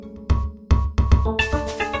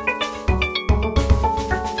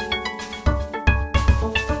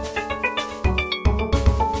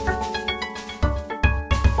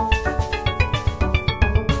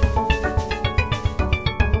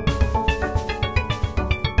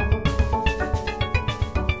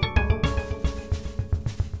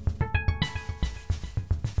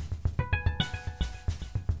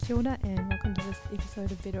Kia ora and welcome to this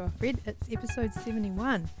episode of Better Off Red. It's episode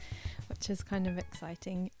 71, which is kind of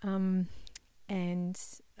exciting. I've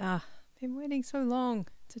been waiting so long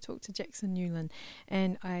to talk to Jackson Newland,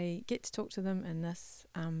 and I get to talk to them in this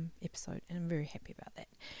episode, and I'm very happy about that.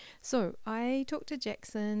 So I talked to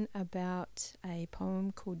Jackson about a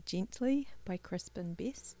poem called Gently by Crispin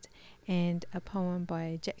Best and a poem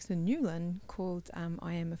by Jackson Newland called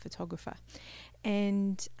I Am a Photographer.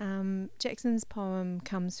 And Jackson's poem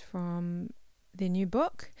comes from their new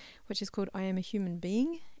book, which is called I Am a Human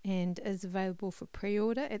Being, and is available for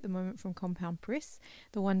pre-order at the moment from Compound Press,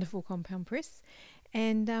 the wonderful Compound Press.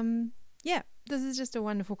 And this is just a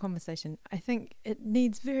wonderful conversation. I think it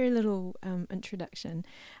needs very little introduction.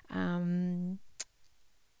 You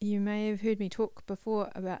may have heard me talk before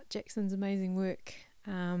about Jackson's amazing work.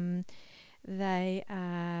 They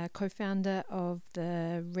are co-founder of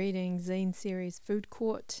the reading zine series Food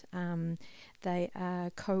Court. They are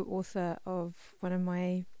co-author of one of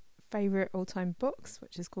my favourite all-time books,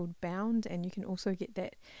 which is called Bound, and you can also get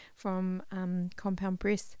that from Compound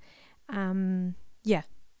Press. They're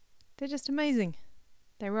just amazing.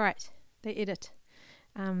 They write, they edit,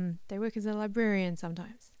 they work as a librarian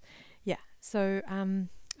sometimes. So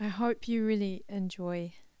I hope you really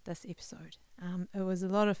enjoy this episode. It was a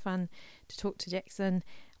lot of fun to talk to Jackson.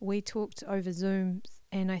 We talked over Zoom,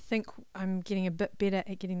 and I think I'm getting a bit better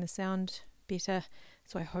at getting the sound better,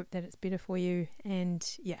 so I hope that it's better for you. And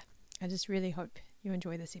I just really hope you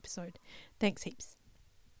enjoy this episode. Thanks heaps.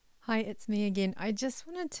 Hi, it's me again. I just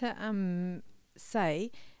wanted to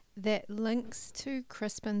say that links to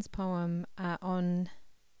Crispin's poem are on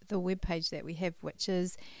the webpage that we have, which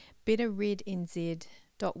is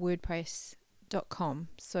betterrednz.wordpress.com.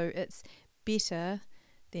 So it's better,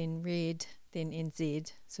 then red, then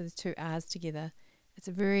NZ. So there's two R's together. It's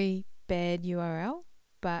a very bad URL,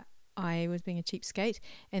 but I was being a cheapskate,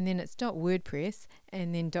 and then it's .wordpress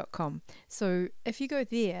and then .com. So if you go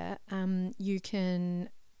there, you can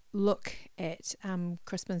look at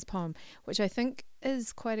Crispin's poem, which I think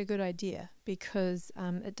is quite a good idea because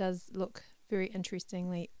it does look very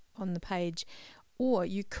interestingly on the page. Or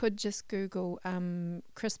you could just Google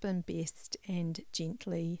Crispin Best and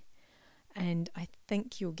Gently, and I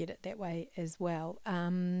think you'll get it that way as well.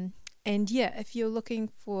 If you're looking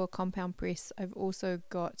for Compound Press, I've also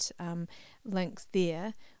got links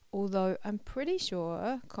there, although I'm pretty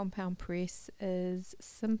sure Compound Press is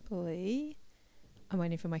simply, I'm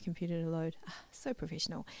waiting for my computer to load, so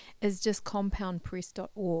professional, is just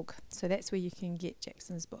compoundpress.org. So that's where you can get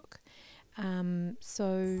Jackson's book. Hopefully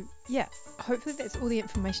that's all the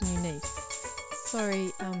information you need.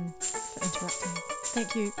 Sorry for interrupting.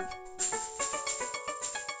 Thank you.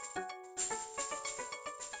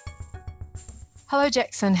 Hello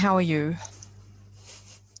Jackson, how are you?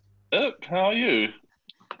 How are you?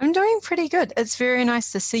 I'm doing pretty good. It's very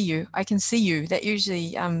nice to see you. I can see you. That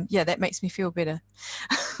usually, that makes me feel better.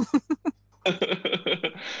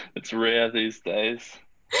 It's rare these days.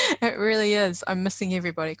 It really is. I'm missing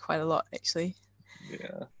everybody quite a lot, actually.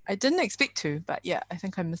 Yeah. I didn't expect to, but I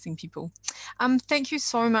think I'm missing people. Thank you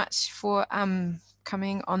so much for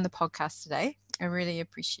coming on the podcast today. I really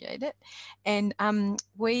appreciate it. And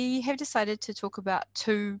we have decided to talk about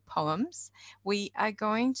two poems. We are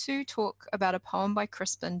going to talk about a poem by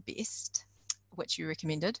Crispin Best, which you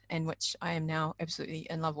recommended and which I am now absolutely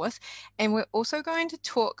in love with. And we're also going to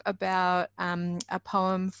talk about a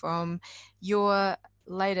poem from your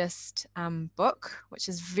latest book, which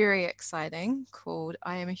is very exciting, called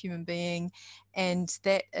I Am a Human Being, and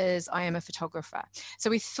that is I Am a Photographer. So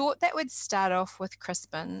we thought that we'd start off with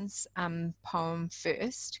Crispin's poem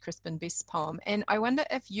first, Crispin Best's poem, and I wonder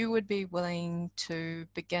if you would be willing to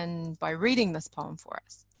begin by reading this poem for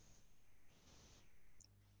us.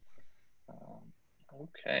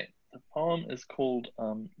 Okay, the poem is called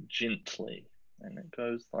Gently, and it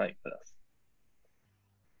goes like this.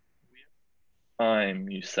 Time,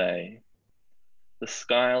 you say. The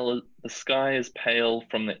sky is pale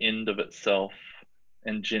from the end of itself,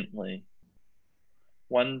 and gently.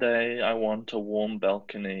 One day I want a warm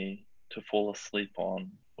balcony to fall asleep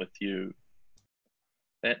on with you.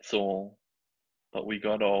 That's all, but we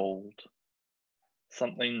got old.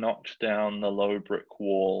 Something knocked down the low brick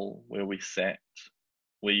wall where we sat,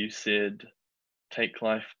 where you said, take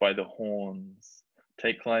life by the horns,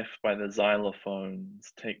 take life by the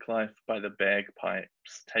xylophones, take life by the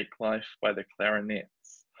bagpipes, take life by the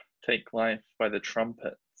clarinets, take life by the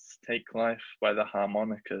trumpets, take life by the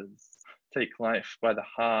harmonicas, take life by the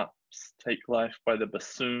harps, take life by the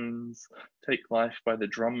bassoons, take life by the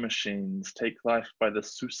drum machines, take life by the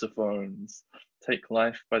sousaphones, take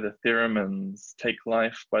life by the theremins, take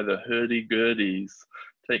life by the hurdy-gurdies,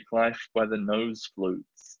 Take life by the nose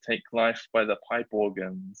flutes, take life by the pipe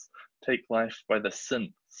organs, take life by the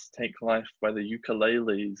synths, take life by the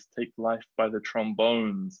ukuleles, take life by the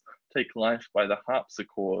trombones, take life by the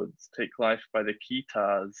harpsichords, take life by the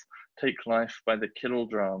guitars, take life by the kettle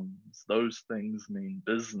drums. Those things mean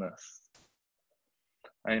business.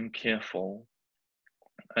 I am careful.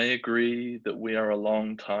 I agree that we are a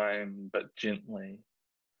long time, but gently,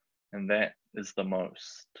 and that is the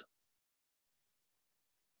most.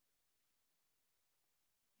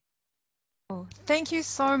 Oh, thank you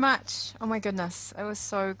so much. Oh my goodness, it was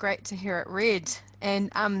so great to hear it read.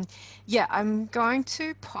 And yeah, I'm going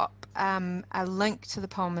to pop a link to the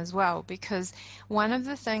poem as well, because one of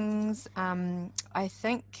the things I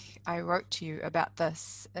think I wrote to you about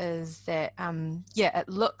this is that yeah, it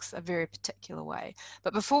looks a very particular way.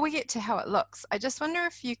 But before we get to how it looks, I just wonder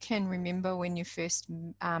if you can remember when you first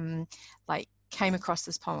like came across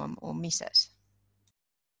this poem or met it.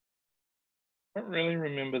 I don't really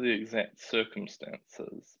remember the exact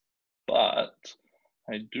circumstances, but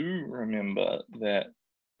I do remember that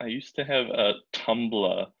I used to have a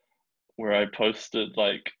Tumblr where I posted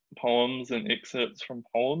like poems and excerpts from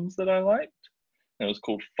poems that I liked. And it was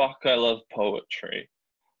called Fuck I Love Poetry.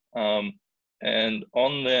 And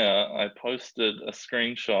on there, I posted a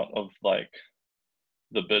screenshot of like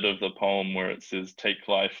the bit of the poem where it says take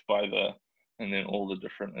life by the, and then all the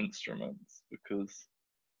different instruments, because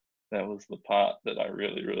that was the part that I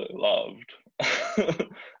really, really loved.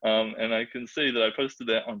 And I can see that I posted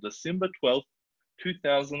that on December 12th,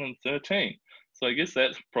 2013. So I guess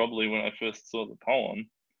that's probably when I first saw the poem.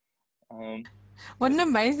 What an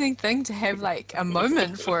amazing thing to have like a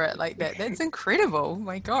moment for it like that. That's incredible.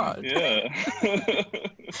 My God. Yeah.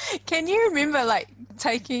 Can you remember like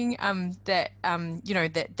taking that you know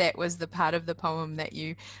that was the part of the poem that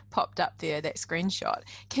you popped up there, that screenshot.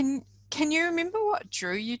 Can you remember what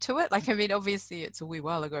drew you to it? Like I mean obviously it's a wee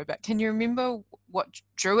while ago, but can you remember what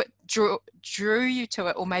drew you to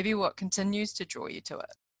it, or maybe what continues to draw you to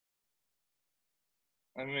it?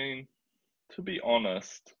 I mean, to be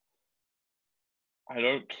honest, I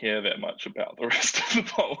don't care that much about the rest of the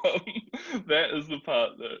poem. That is the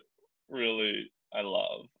part that really I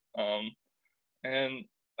love. And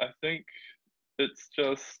I think it's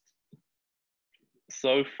just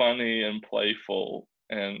so funny and playful,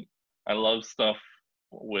 and I love stuff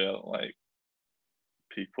where like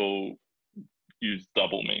people use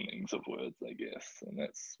double meanings of words, I guess, and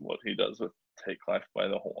that's what he does with Take Life by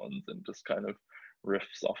the Horns and just kind of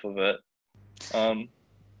riffs off of it. Um,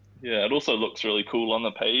 yeah, it also looks really cool on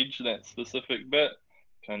the page, that specific bit,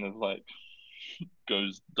 kind of like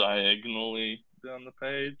goes diagonally down the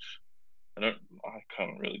page. I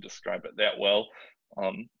can't really describe it that well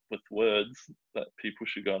with words, but people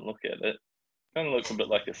should go and look at it. Kind of looks a bit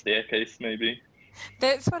like a staircase, maybe.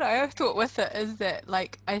 That's what I thought with it, is that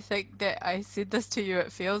like I think that I said this to you,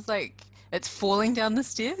 it feels like it's falling down the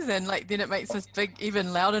stairs, and like then it makes this big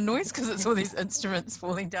even louder noise because it's all these instruments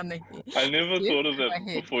falling down the I never stairs thought of in it my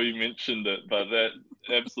head. before you mentioned it, but that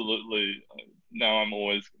absolutely, now I'm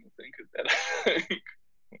always going to think of that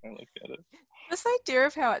when I look at it. This idea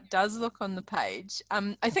of how it does look on the page,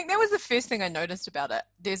 I think that was the first thing I noticed about it.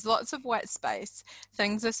 There's lots of white space.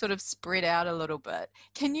 Things are sort of spread out a little bit.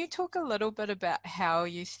 Can you talk a little bit about how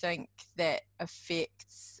you think that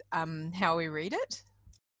affects how we read it?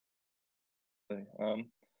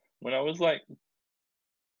 When I was like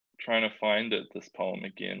trying to find it, this poem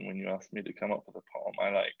again, when you asked me to come up with a poem,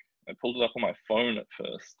 I pulled it up on my phone at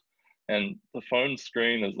first, and the phone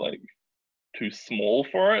screen is like too small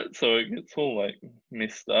for it, so it gets all like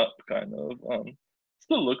messed up, kind of.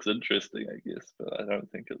 Still looks interesting, I guess, but I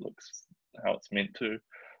don't think it looks how it's meant to.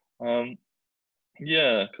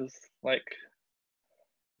 Yeah, because like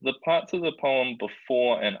the parts of the poem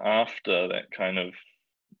before and after that kind of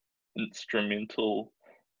instrumental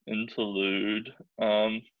interlude,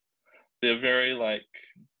 they're very like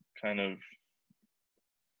kind of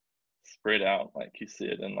spread out, like you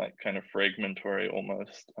said, and like kind of fragmentary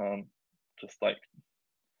almost. Just like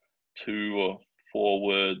 2 or 4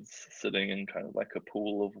 words sitting in kind of like a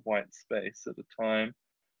pool of white space at a time,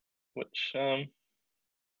 which I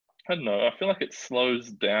don't know. I feel like it slows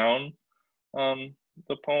down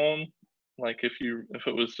the poem. Like if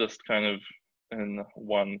it was just kind of in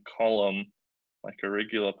one column, like a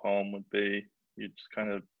regular poem would be, you'd just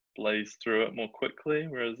kind of blaze through it more quickly.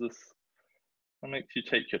 Whereas this makes you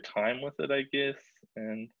take your time with it, I guess.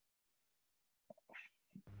 And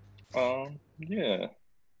yeah.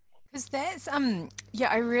 Because that's yeah,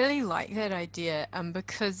 I really like that idea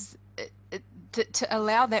because to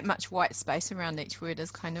allow that much white space around each word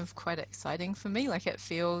is kind of quite exciting for me. Like it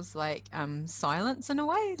feels like silence in a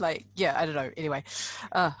way. Like yeah, I don't know. Anyway,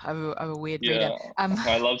 I'm a weird reader. Yeah,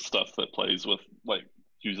 I love stuff that plays with like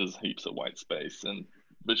uses heaps of white space and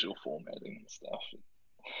visual formatting and stuff.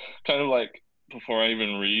 Kind of like before I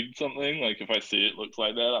even read something, like if I see it looks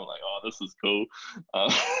like that, I'm like, oh, this is cool. Um,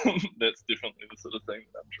 that's definitely the sort of thing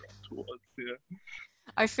that I'm drawn towards. Yeah.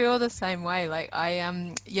 I feel the same way. Like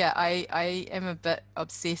yeah, I am a bit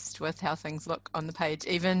obsessed with how things look on the page.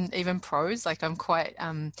 Even prose, like I'm quite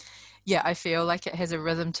yeah, I feel like it has a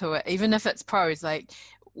rhythm to it. Even if it's prose, like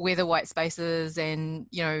where the white spaces and,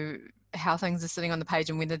 how things are sitting on the page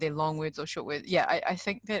and whether they're long words or short words. Yeah, I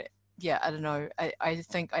think that yeah, I don't know. I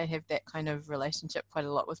think I have that kind of relationship quite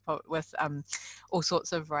a lot with all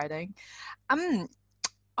sorts of writing. Um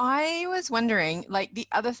I was wondering, like the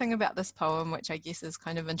other thing about this poem, which I guess is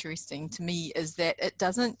kind of interesting to me, is that it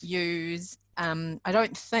doesn't use, I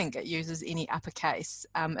don't think it uses any uppercase.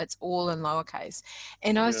 It's all in lowercase.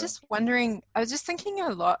 And I was Yeah. just wondering, I was just thinking a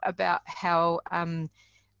lot about how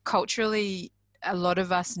culturally a lot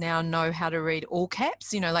of us now know how to read all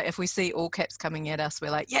caps. Like if we see all caps coming at us, we're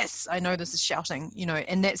like, yes, I know this is shouting,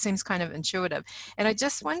 and that seems kind of intuitive. And I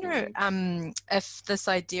just wonder Absolutely. if this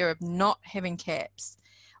idea of not having caps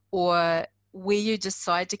or where you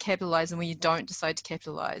decide to capitalize and where you don't decide to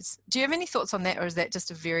capitalize. Do you have any thoughts on that, or is that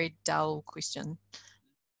just a very dull question?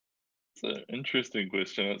 It's an interesting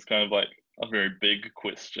question. It's kind of like a very big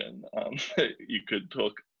question that you could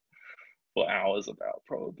talk for hours about,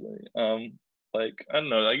 probably. Like, I don't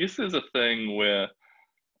know, I guess there's a thing where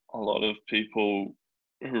a lot of people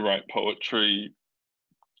who write poetry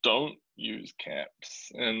don't use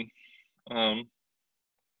caps. And um,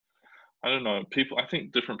 I don't know, I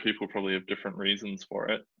think different people probably have different reasons for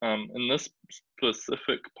it. In this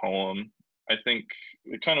specific poem, I think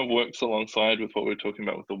it kind of works alongside with what we are talking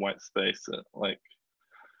about with the white space. It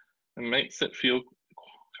makes it feel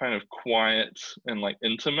kind of quiet and like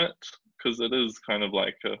intimate because it is kind of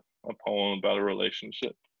like a poem about a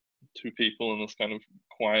relationship, two people in this kind of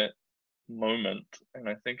quiet moment. And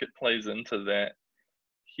I think it plays into that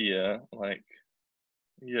here. Like,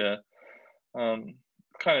 yeah, um,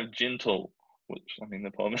 kind of gentle, which I mean,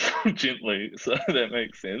 the poem is gently, so that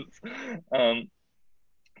makes sense. Um,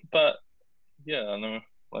 but yeah, I know,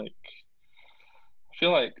 like, I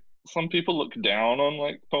feel like some people look down on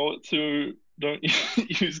like poets who don't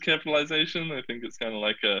use capitalization. I think it's kind of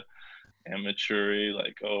like a amateur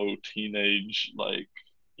like, oh, teenage like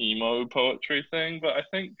emo poetry thing. But I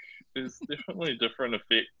think there's definitely different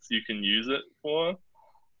effects you can use it for.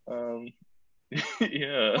 Um,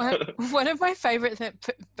 yeah. One of my favorite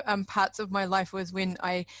parts of my life was when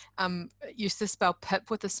I used to spell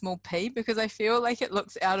pip with a small p, because I feel like it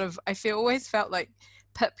looks out of, always felt like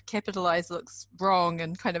pip capitalized looks wrong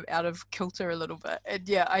and kind of out of kilter a little bit. And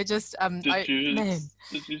yeah, I just, man.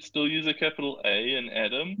 Did you still use a capital A in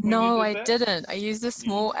Adam when you No, did I that? didn't. I used a Mm.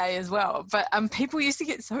 small a as well. But people used to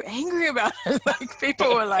get so angry about it. Like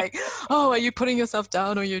people were like, "Oh, are you putting yourself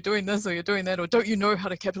down, or you're doing this, or you're doing that, or don't you know how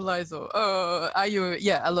to capitalize, or oh, are you?"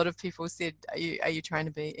 Yeah, a lot of people said, "Are you trying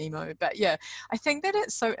to be emo?" But yeah, I think that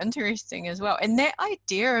it's so interesting as well, and that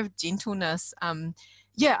idea of gentleness.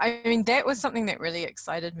 Yeah, I mean that was something that really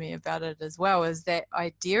excited me about it as well. Is that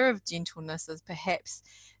idea of gentleness is perhaps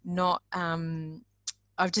not.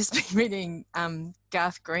 I've just been reading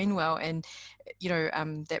Garth Greenwell and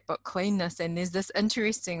that book Cleanness, and there's this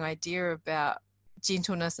interesting idea about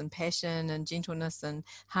gentleness and passion and gentleness and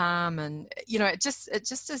harm, and it just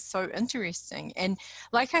is so interesting. And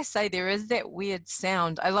like I say, there is that weird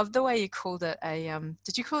sound. I love the way you called it a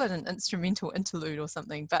did you call it an instrumental interlude or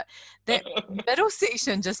something? But that middle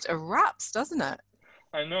section just erupts, doesn't it?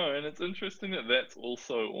 I know, and it's interesting that that's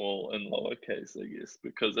also all in lowercase, I guess,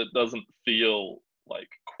 because it doesn't feel like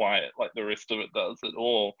quiet like the rest of it does at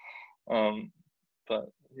all. Um,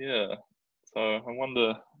 but yeah, so I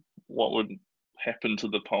wonder what would happen to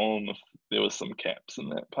the poem if there was some caps in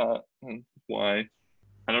that part, and why.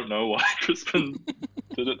 I don't know why Crispin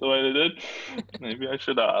did it the way they did. Maybe I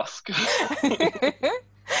should ask.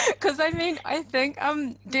 Because I mean, I think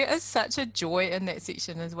there is such a joy in that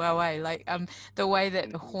section as well, eh? Like the way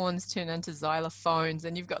that the horns turn into xylophones,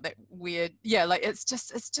 and you've got that weird, yeah, like it's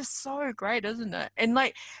just so great, isn't it? And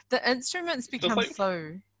like the instruments Just become like,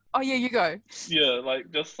 so. Oh yeah, you go. yeah, like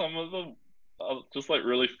just some of the just like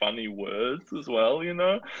really funny words as well, you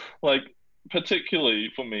know? Like particularly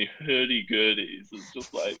for me, hurdy-gurdies is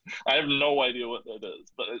just like I have no idea what that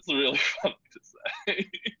is, but it's really funny to say.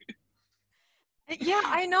 Yeah,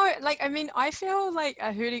 I know. Like, I mean, I feel like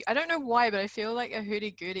a hurdy, I don't know why, but I feel like a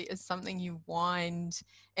hurdy-gurdy is something you wind,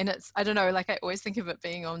 and it's, I don't know, like I always think of it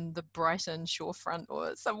being on the Brighton shorefront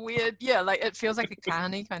or some weird, yeah, like it feels like a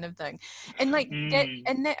carny kind of thing. Mm,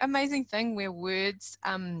 And that amazing thing where words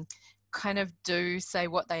kind of do say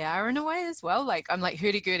what they are in a way as well. Like, I'm like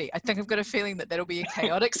hurdy-gurdy. I think I've got a feeling that that'll be a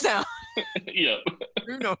chaotic sound. yeah,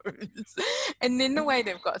 Who knows? And then the way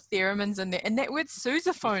they've got theremins in there, and that word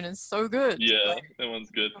sousaphone is so good. yeah, Like, that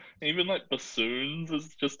one's good. Even like bassoons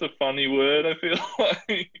is just a funny word, I feel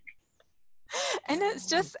like. and it's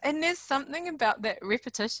just, and there's something about that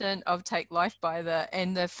repetition of take life by the,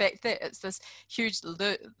 and the fact that it's this huge,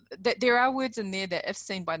 that there are words in there that if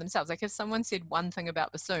seen by themselves, like if someone said one thing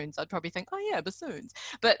about bassoons, I'd probably think, oh yeah, bassoons.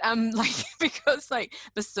 But like, because like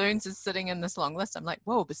bassoons is sitting in this long list, I'm like,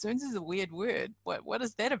 whoa, bassoons is a weird word. What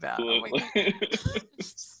is that about? Oh my God. Absolutely.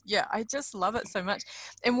 Yeah, I just love it so much.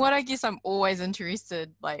 And what I guess I'm always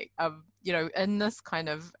interested, like, you know, in this kind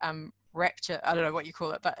of rapture, I don't know what you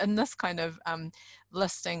call it, but in this kind of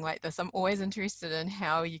listing like this, I'm always interested in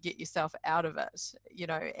how you get yourself out of it, you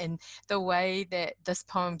know, and the way that this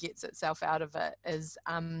poem gets itself out of it is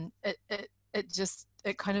it just,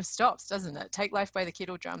 it kind of stops, doesn't it? Take life by the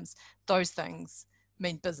kettle drums, those things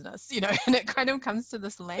mean business, you know, and it kind of comes to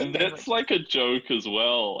this And landing, that's which, like a joke as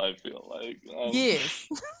well, I feel like. yes.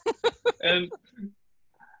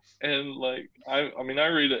 And like I mean I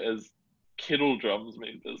read it as kettle drums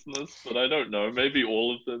mean business, but I don't know. Maybe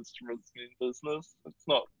all of the instruments mean business. It's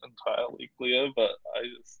not entirely clear, but I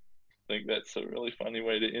just think that's a really funny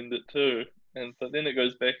way to end it too. And but then it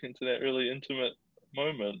goes back into that really intimate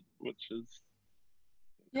moment, which is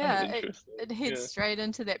kind of Yeah, interesting. it heads Yeah. straight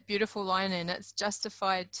into that beautiful line, and it's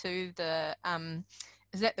justified to the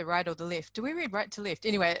is that the right or the left? Do we read right to left?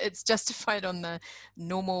 Anyway, it's justified on the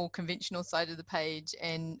normal conventional side of the page,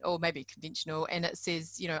 and or maybe conventional, and it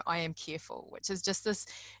says, you know, I am careful, which is just this,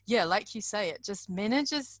 yeah, like you say, it just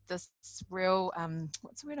manages this real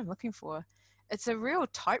what's the word I'm looking for? It's a real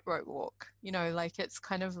tightrope walk, you know, like it's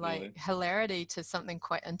kind of like Really. hilarity to something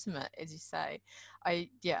quite intimate, as you say. I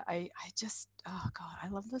just, oh God, I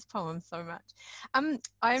love this poem so much. I'm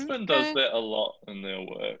Crispin does gonna, that a lot in their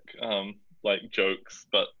work, like jokes,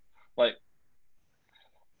 but like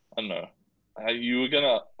I don't know. You were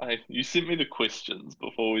gonna. You sent me the questions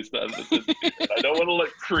before we started the interview, and I don't want to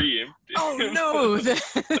like preempt oh him. no,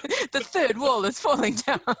 the third wall is falling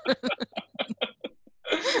down.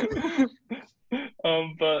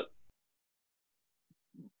 But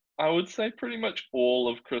I would say pretty much all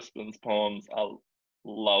of Crispin's poems are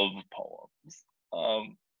love poems.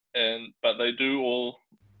 And but they do all,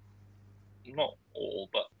 not all,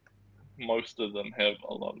 but most of them have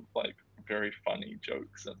a lot of like very funny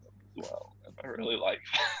jokes in them as well. And I really like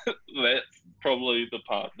that's probably the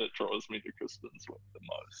part that draws me to Crispin's work the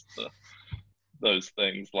most. Those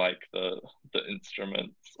things like the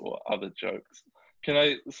instruments or other jokes. Can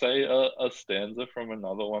I say a stanza from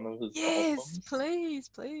another one of his Yes, albums? please,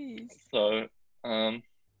 please. So um,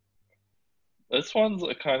 this one's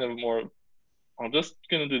a kind of more. I'm just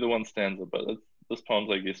gonna do the one stanza, but this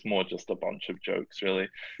poem's I guess more just a bunch of jokes really.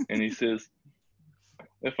 And he says,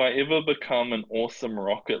 "If I ever become an awesome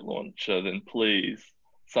rocket launcher, then please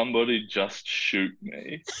somebody just shoot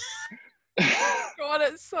me." God,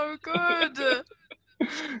 it's so good.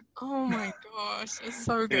 Oh my gosh, it's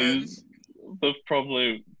so good. He's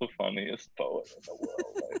probably the funniest poet in the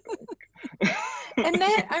world, I And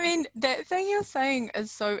that, think. I mean, that thing you're saying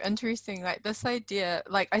is so interesting. Like this idea,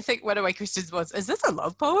 like I think one of my questions was, is this a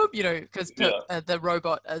love poem? You know, because Pip, Yeah, the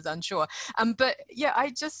robot, is unsure. But yeah, I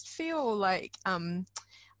just feel like,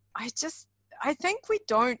 I just, I think we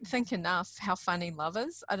don't think enough how funny love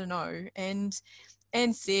is. I don't know, and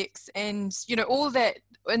sex, and you know, all that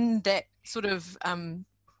in that sort of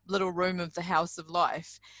little room of the house of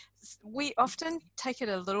life. We often take it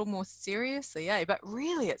a little more seriously, eh? But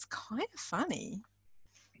really, it's kind of funny.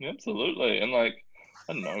 absolutely. And like,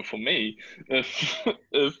 I don't know, for me, if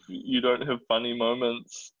if you don't have funny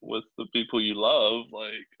moments with the people you love,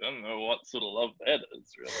 like I don't know what sort of love that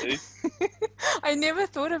is, really. I never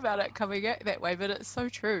thought about it coming out that way, but it's so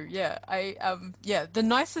true. Yeah, yeah, the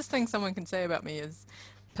nicest thing someone can say about me is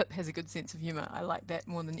Pip has a good sense of humor. I like that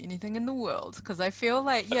more than anything in the world because I feel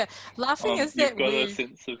like, yeah, laughing is You've that got a weird.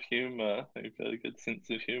 sense of humor. You've got a good sense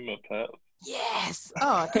of humor, Pat. Yes.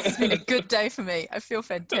 Oh, this has been a good day for me. I feel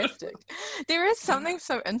fantastic. There is something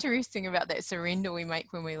so interesting about that surrender we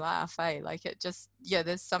make when we laugh, eh? Like it just, yeah,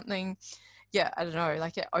 there's something, yeah, I don't know,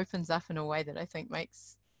 like it opens up in a way that I think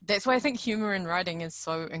makes, that's why I think humor in writing is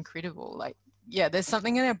so incredible. Like, yeah, there's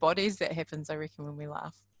something in our bodies that happens, I reckon, when we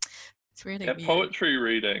laugh. It's really At weird. poetry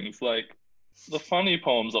readings, like the funny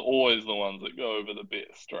poems are always the ones that go over the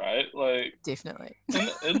best, right? Like Definitely.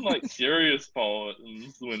 in like serious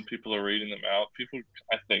poems, when people are reading them out, people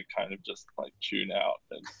I think kind of just like tune out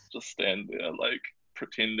and just stand there like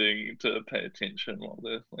pretending to pay attention while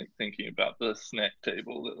they're like thinking about the snack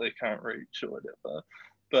table that they can't reach or whatever.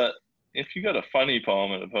 But if you got a funny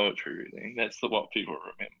poem at a poetry reading, that's what people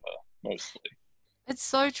remember mostly. It's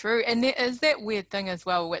so true. And there is that weird thing as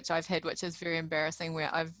well, which I've had, which is very embarrassing,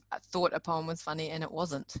 where I've thought a poem was funny and it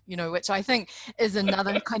wasn't, which I think is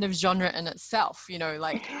another kind of genre in itself,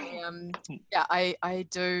 like, yeah, I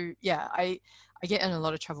do, yeah, I get in a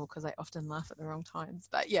lot of trouble because I often laugh at the wrong times.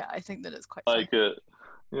 But yeah, I think that it's quite funny. Like it,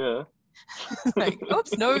 yeah. Like,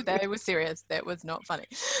 oops, no, they were serious. That was not funny.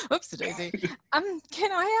 Oops, a daisy.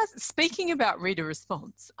 Can I ask, speaking about reader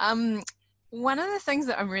response, one of the things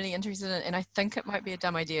that I'm really interested in, and I think it might be a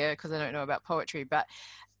dumb idea because I don't know about poetry, but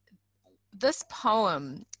this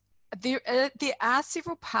poem, there are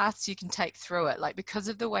several paths you can take through it. Like, because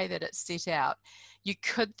of the way that it's set out, you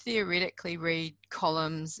could theoretically read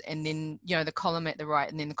columns and then, the column at the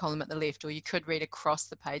right and then the column at the left, or you could read across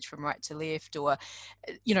the page from right to left, or,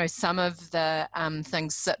 some of the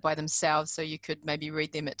things sit by themselves, so you could maybe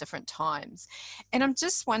read them at different times. And I'm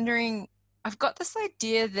just wondering, I've got this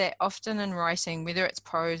idea that often in writing, whether it's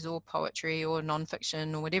prose or poetry or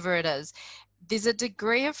nonfiction or whatever it is, there's a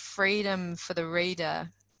degree of freedom for the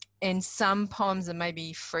reader, and some poems are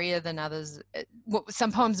maybe freer than others.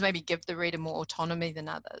 Some poems maybe give the reader more autonomy than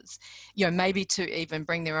others, maybe to even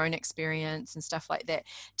bring their own experience and stuff like that.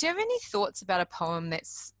 Do you have any thoughts about a poem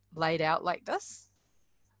that's laid out like this?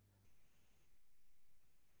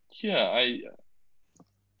 Yeah,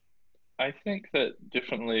 I think that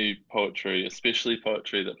definitely poetry, especially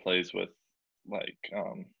poetry that plays with like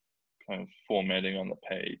kind of formatting on the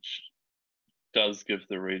page, does give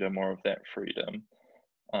the reader more of that freedom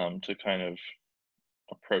to kind of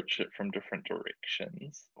approach it from different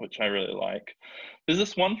directions, which I really like. There's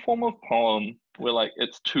this one form of poem where like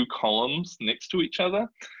it's two columns next to each other,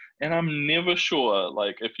 and I'm never sure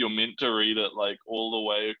like if you're meant to read it like all the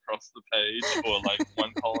way across the page or like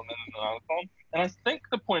one column and another column. And I think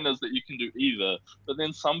the point is that you can do either, but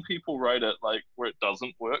then some people write it like where it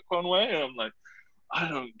doesn't work one way, and I'm like, I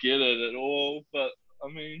don't get it at all. But I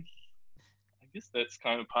mean, I guess that's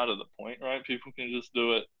kind of part of the point, right? People can just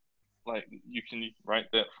do it like you can write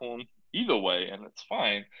that form either way and it's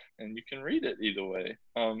fine, and you can read it either way.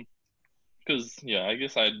 Because yeah, I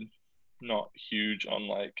guess I'm not huge on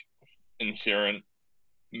like inherent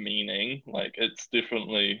meaning. Like it's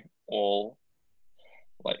definitely all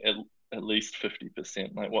like at least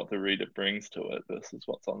 50% like what the reader brings to it versus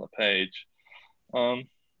what's on the page. Um,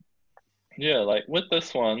 yeah, like with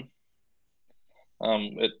this one,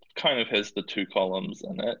 it kind of has the two columns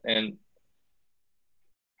in it, and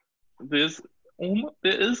there's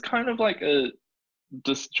there is kind of like a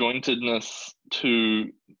disjointedness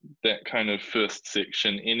to that kind of first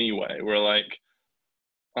section anyway, where like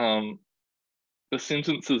the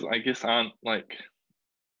sentences I guess aren't like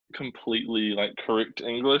completely like correct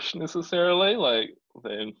English necessarily. Like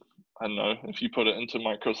they, I don't know, if you put it into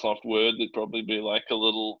Microsoft Word, there'd probably be like a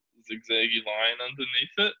little zigzaggy line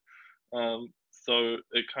underneath it. So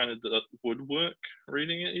it kind of would work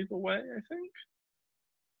reading it either way, I think.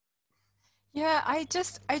 Yeah, I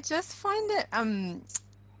just find it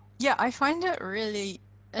yeah, I find it really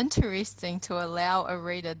interesting to allow a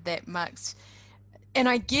reader that much. And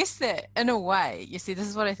I guess that in a way, you see, this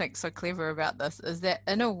is what I think so clever about this, is that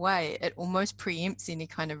in a way it almost preempts any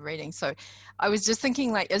kind of reading. So I was just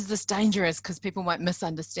thinking, like, is this dangerous because people might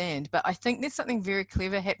misunderstand? But I think there's something very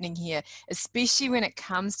clever happening here, especially when it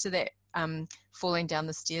comes to that falling down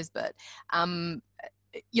the stairs bit.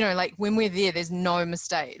 Like when we're there's no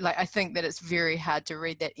mistake. Like, I think that it's very hard to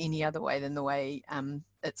read that any other way than the way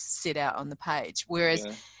it's set out on the page. Whereas,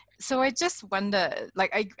 Yeah. so I just wonder,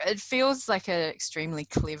 like, it feels like an extremely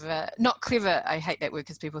clever, not clever, I hate that word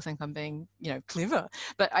because people think I'm being, clever,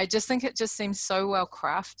 but I just think it just seems so well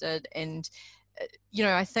crafted. And,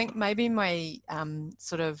 I think maybe my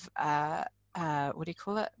sort of, what do you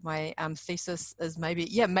call it? My thesis is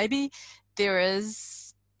maybe there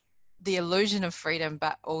is the illusion of freedom,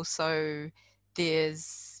 but also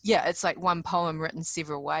it's like one poem written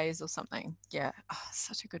several ways or something. Yeah. Oh,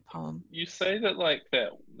 such a good poem. You say that like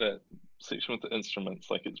that section with the instruments,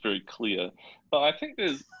 like it's very clear, but I think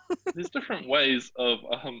there's different ways of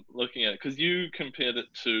looking at it, because you compared it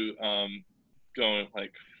to going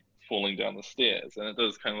like falling down the stairs, and it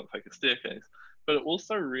does kind of look like a staircase, but it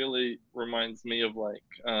also really reminds me of like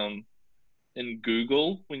in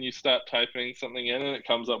Google when you start typing something in and it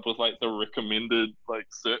comes up with like the recommended like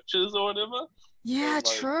searches or whatever. Yeah, And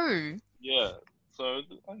like true. yeah. So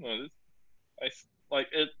I don't know. Like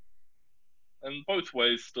it in both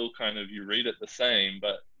ways. Still, kind of you read it the same,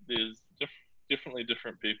 but there's definitely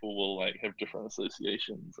different people will like have different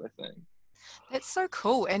associations, I think. That's so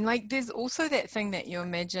cool. And like, there's also that thing that you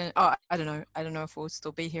imagine. Oh, I don't know. I don't know if we'll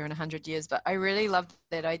still be here in 100 years, but I really love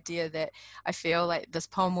that idea that I feel like this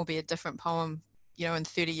poem will be a different poem, in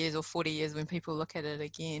 30 years or 40 years when people look at it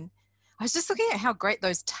again. I was just looking at how great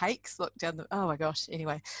those takes look down the. Oh my gosh.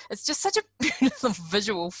 Anyway, it's just such a beautiful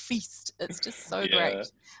visual feast. It's just so Yeah.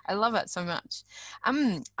 great. I love it so much.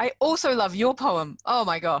 I also love your poem. Oh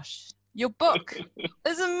my gosh. Your book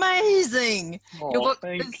is amazing. Your Oh, book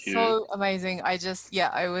is thank you. so amazing. I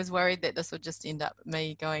was worried that this would just end up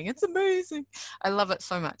me going, it's amazing. I love it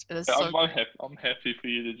so much. It is so great. I'm happy for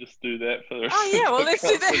you to just do that for the Oh rest of yeah, well the let's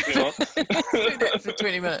do podcast if you want. that. Let's do that for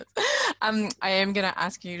 20 minutes. I am gonna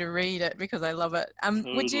ask you to read it because I love it.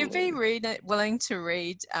 Would you be Totally. willing to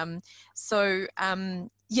read yeah,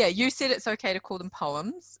 you said it's okay to call them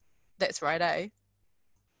poems. That's right, eh?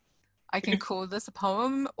 I can call this a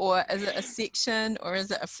poem, or is it a section, or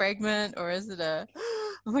is it a fragment, or is it a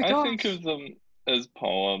oh my I think gosh. of them as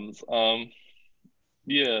poems.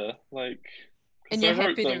 Yeah, like And because I you're wrote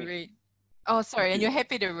happy to them. read. Oh, sorry. And you're Yeah,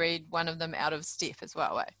 happy to read one of them out of step as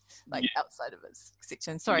well, eh? Like yeah, outside of its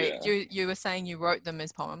section. Sorry, yeah. you were saying you wrote them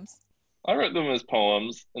as poems. I wrote them as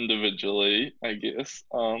poems individually, I guess.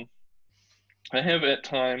 I have at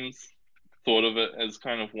times thought of it as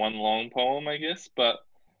kind of one long poem, I guess, but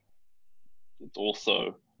it's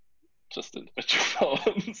also just individual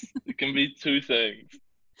poems. It can be two things.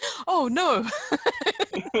 Oh no.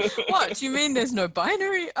 What? Do you mean there's no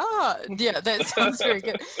binary? Ah, yeah, that sounds very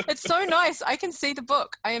good. It's so nice. I can see the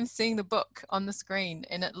book. I am seeing the book on the screen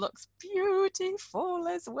and it looks beautiful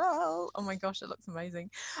as well. Oh my gosh, it looks amazing.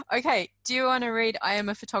 Okay, do you want to read I Am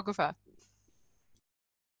a Photographer?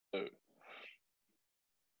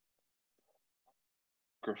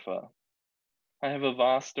 Photographer. I have a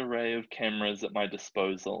vast array of cameras at my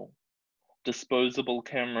disposal. Disposable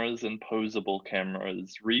cameras and posable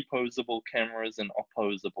cameras, reposable cameras and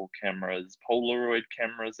opposable cameras, Polaroid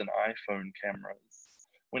cameras and iPhone cameras.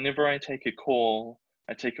 Whenever I take a call,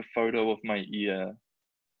 I take a photo of my ear.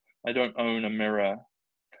 I don't own a mirror.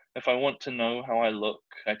 If I want to know how I look,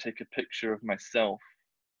 I take a picture of myself.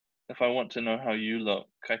 If I want to know how you look,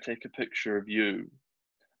 I take a picture of you.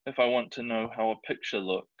 If I want to know how a picture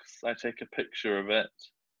looks, I take a picture of it.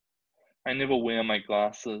 I never wear my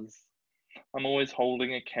glasses. I'm always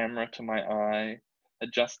holding a camera to my eye,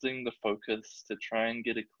 adjusting the focus to try and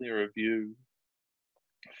get a clearer view.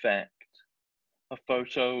 Fact. A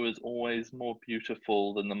photo is always more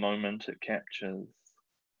beautiful than the moment it captures.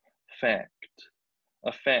 Fact.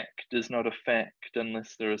 A fact is not a fact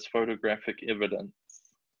unless there is photographic evidence.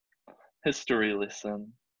 History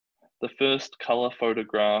lesson. The first color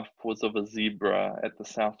photograph was of a zebra at the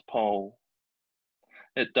South Pole.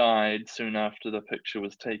 It died soon after the picture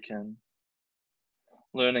was taken.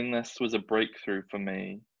 Learning this was a breakthrough for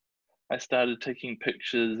me. I started taking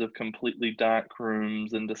pictures of completely dark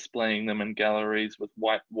rooms and displaying them in galleries with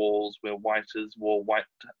white walls where waiters wore white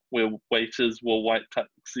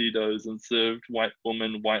tuxedos and served white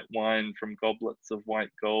women white wine from goblets of white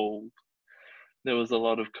gold. There was a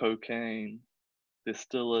lot of cocaine. There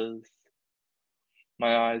still is.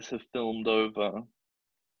 My eyes have filmed over.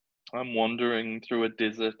 I'm wandering through a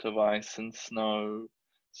desert of ice and snow,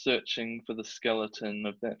 searching for the skeleton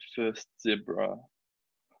of that first zebra.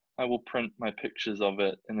 I will print my pictures of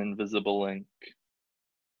it in invisible ink.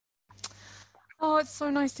 Oh, it's so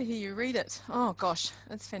nice to hear you read it. Oh gosh,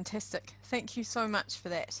 it's fantastic. Thank you so much for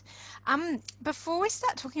that. Before we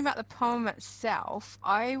start talking about the poem itself,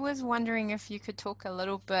 I was wondering if you could talk a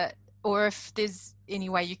little bit, or if there's any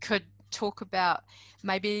way you could talk about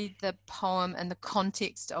maybe the poem and the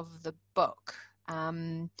context of the book.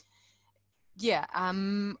 I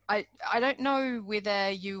don't know whether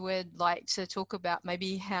you would like to talk about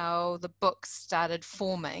maybe how the book started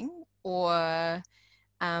forming, or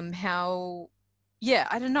how, yeah,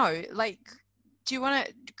 I don't know, like,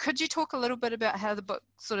 could you talk a little bit about how the book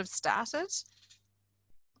sort of started?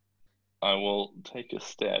 I will take a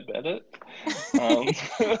stab at it.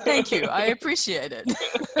 Thank you, I appreciate it.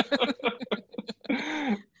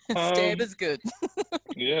 Stab um, is good.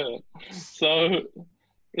 yeah. So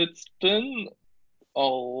it's been a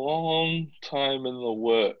long time in the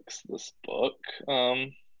works, this book.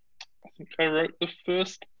 I think I wrote the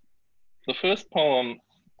first poem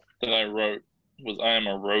that I wrote was I Am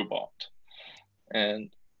a Robot. And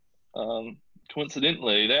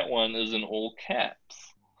coincidentally, that one is in all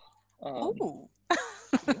caps. Um, Oh,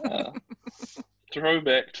 yeah.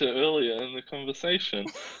 throwback to earlier in the conversation.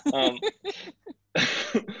 Um,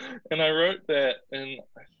 and I wrote that in,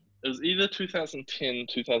 it was either 2010,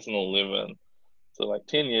 2011, so like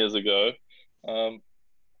 10 years ago. Um,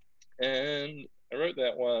 and I wrote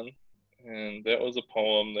that one, and that was a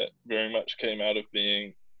poem that very much came out of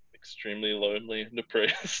being extremely lonely and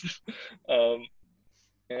depressed. And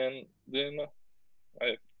then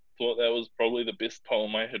I thought that was probably the best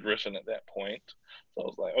poem I had written at that point. So I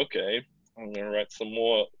was like, okay, I'm going to write some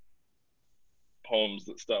more poems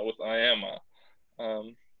that start with I am a.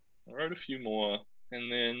 I wrote a few more,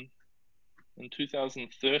 and then in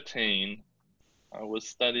 2013, I was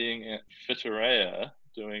studying at Whitireia,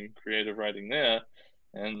 doing creative writing there,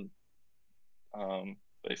 and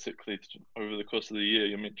basically over the course of the year,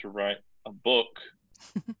 you're meant to write a book.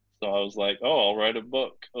 So I was like, oh, I'll write a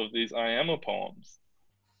book of these I am a poems.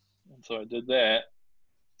 And so I did that,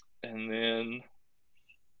 and then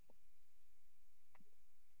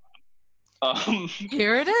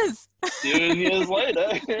here it is. 7 years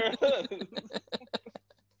later, here it is.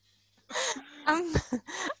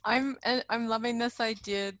 I'm loving this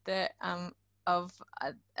idea that of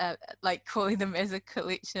like calling them as a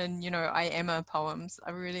collection, I am a poems.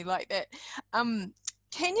 I really like that.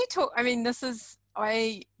 Can you talk, I mean,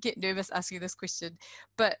 I get nervous asking this question,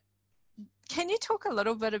 but can you talk a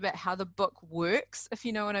little bit about how the book works, if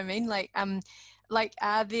you know what I mean? Like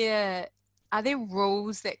are there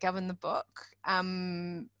rules that govern the book?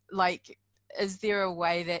 Like, is there a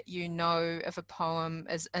way that you know if a poem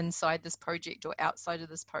is inside this project or outside of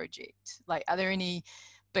this project? Like, are there any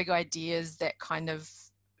big ideas that kind of,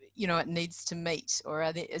 it needs to meet, or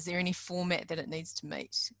is there any format that it needs to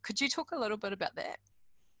meet? Could you talk a little bit about that?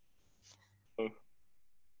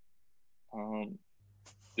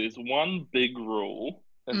 There's one big rule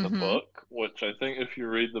in the book, which I think if you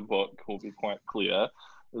read the book will be quite clear,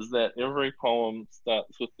 is that every poem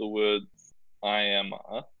starts with the words I am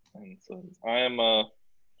a, and so I am a,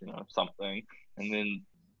 something, and then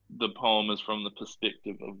the poem is from the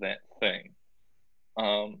perspective of that thing.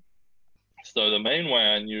 So the main way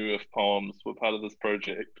I knew if poems were part of this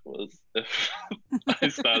project was if I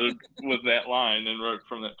started with that line and wrote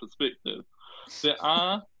from that perspective. There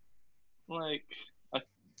are, like,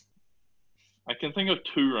 I can think of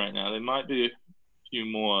two right now. There might be a few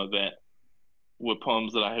more that were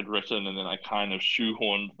poems that I had written, and then I kind of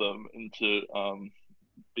shoehorned them into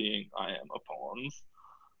being I am a poems,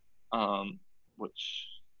 which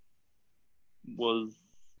was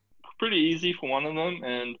pretty easy for one of them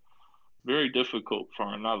and very difficult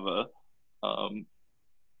for another.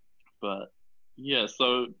 But yeah,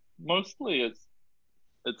 so mostly it's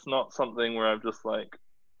not something where I've just like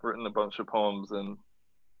written a bunch of poems and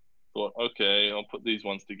thought, okay, I'll put these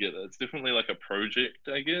ones together. It's definitely like a project,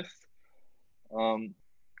 I guess.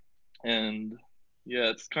 And yeah,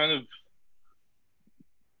 it's kind of,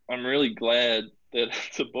 I'm really glad that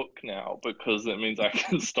it's a book now, because it means I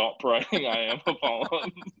can stop writing I am a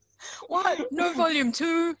poem. What? No volume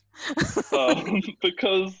 2?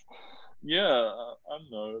 Because yeah, I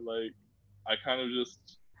don't know, like I kind of just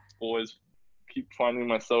always keep finding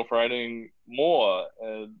myself writing more,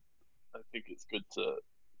 and I think it's good to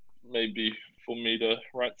maybe for me to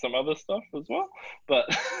write some other stuff as well. But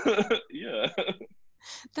yeah.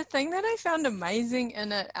 The thing that I found amazing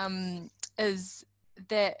in it is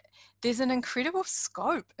that there's an incredible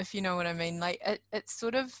scope, if you know what I mean. Like it's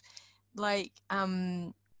sort of like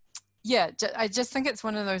yeah, I just think it's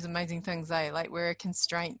one of those amazing things, like where a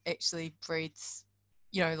constraint actually breeds,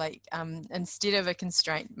 like instead of a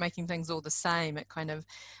constraint making things all the same, it kind of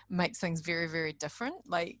makes things very, very different.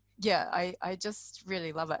 Like, yeah, I just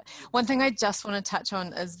really love it. One thing I just want to touch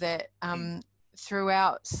on is that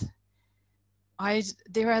throughout,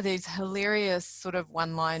 there are these hilarious sort of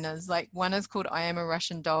one-liners. Like one is called "I am a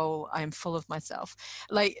Russian doll, I am full of myself."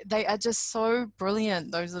 Like they are just so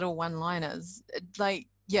brilliant, those little one-liners. Like,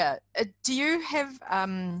 yeah. Do you have a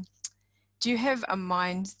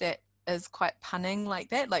mind that is quite punning like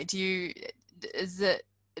that? Like, did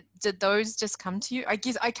those just come to you? I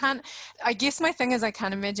guess my thing is I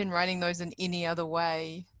can't imagine writing those in any other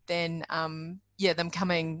way than them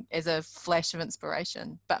coming as a flash of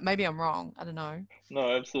inspiration. But maybe I'm wrong. I don't know.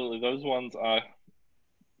 No, absolutely. Those ones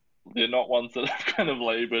they're not ones that I've kind of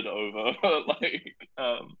labored over like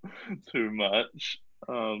too much.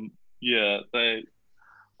 Yeah,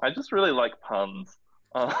 I just really like puns.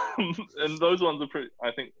 And those ones are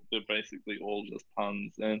I think they're basically all just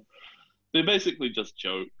puns, and they're basically just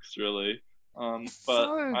jokes, really. But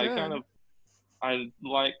so good. I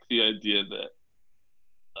like the idea that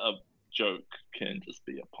a joke can just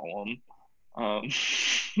be a poem.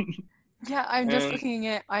 Yeah, I'm just And looking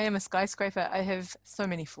at I Am a Skyscraper. I have so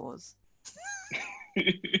many flaws.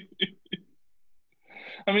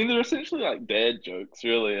 I mean, they're essentially like dad jokes,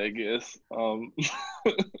 really, I guess,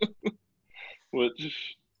 which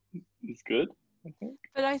is good, I think.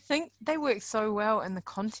 But I think they work so well in the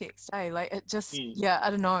context, eh? Like it just, Mm. yeah,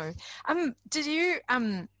 I don't know. Did you,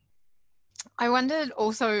 I wondered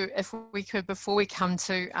also if we could, before we come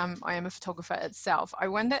to I Am a Photographer itself, I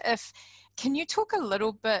wonder if, can you talk a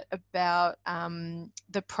little bit about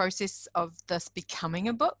the process of this becoming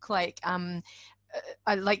a book? Like, I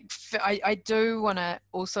do want to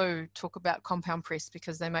also talk about Compound Press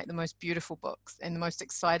because they make the most beautiful books and the most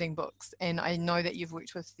exciting books, and I know that you've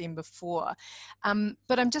worked with them before.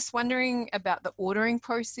 But I'm just wondering about the ordering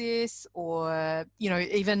process, or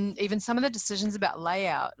even some of the decisions about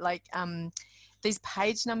layout. Like these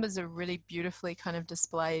page numbers are really beautifully kind of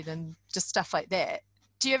displayed, and just stuff like that.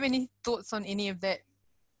 Do you have any thoughts on any of that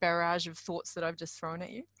barrage of thoughts that I've just thrown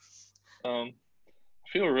at you? Um, I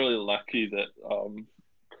feel really lucky that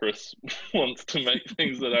Chris wants to make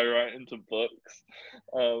things that I write into books.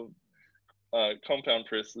 Um, Compound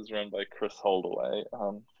Press is run by Chris Holdaway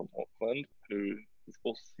from Auckland, who is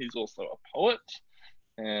he's also a poet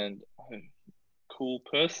and a cool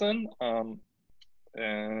person.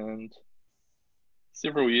 And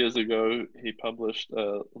several years ago, he published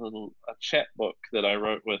a chat book that I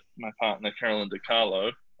wrote with my partner Carolyn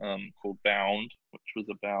DiCarlo, called Bound, which was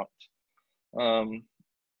about um,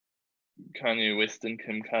 Kanye West and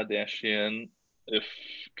Kim Kardashian. If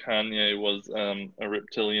Kanye was a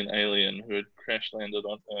reptilian alien who had crash landed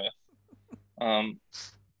on Earth, um,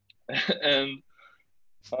 and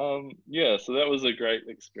yeah, so that was a great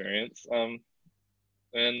experience.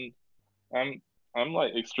 And I'm I'm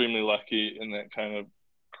like extremely lucky in that kind of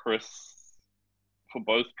Chris for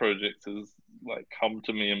both projects has like come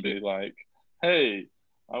to me and be like, hey,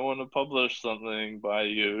 I want to publish something by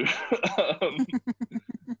you. um,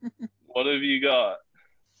 what have you got?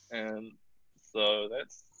 And so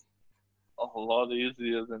that's a lot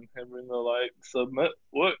easier than having to like submit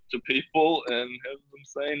work to people and have them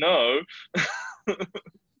say no.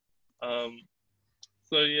 um,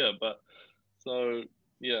 so yeah, but so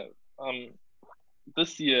yeah, um,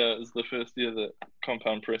 this year is the first year that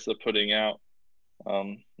Compound Press are putting out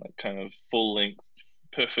like kind of full length,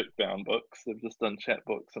 perfect bound books. They've just done chat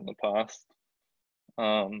books in the past.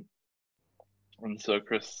 Um, and so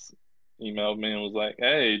Chris emailed me and was like,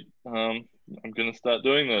 "Hey, I'm gonna start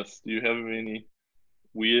doing this. Do you have any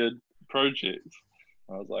weird projects?"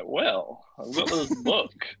 I was like, "Well, I've got this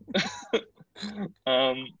book."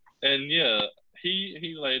 um, and yeah,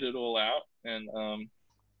 he laid it all out and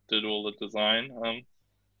did all the design.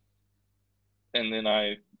 And then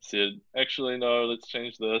I said, actually, no, let's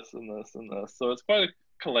change this and this and this. So it's quite a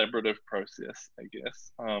collaborative process, I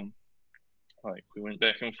guess. Like we went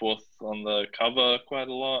back and forth on the cover quite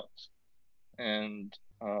a lot, and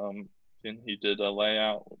then he did a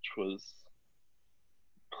layout which was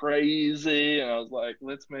crazy, and I was like,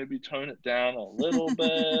 let's maybe tone it down a little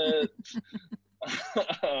bit.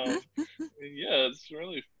 Yeah, it's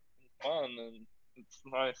really fun and it's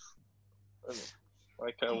nice. And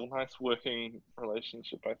like a nice working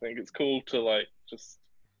relationship. I think it's cool to like just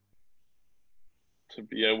to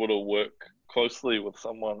be able to work closely with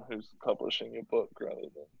someone who's publishing your book rather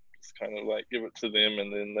than just kind of like give it to them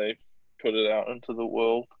and then they put it out into the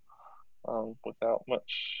world without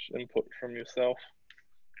much input from yourself.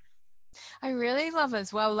 I really love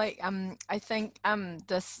as well. Like, I think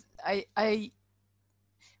this I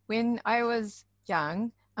when I was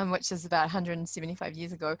young, which is about 175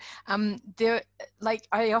 years ago, there, like,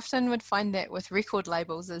 I often would find that with record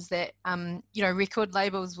labels is that, record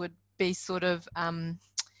labels would be sort of,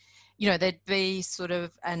 they'd be sort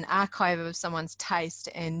of an archive of someone's taste.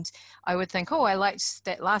 And I would think, oh, I liked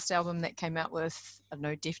that last album that came out with, I don't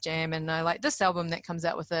know, Def Jam, and I like this album that comes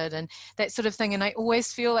out with it, and that sort of thing. And I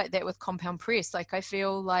always feel like that with Compound Press. Like, I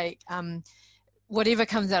feel like whatever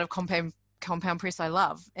comes out of Compound Press I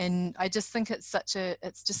love, and I just think it's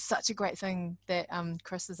just such a great thing that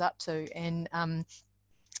Chris is up to. And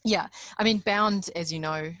yeah, I mean, Bound, as you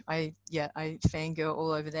know, I fangirl all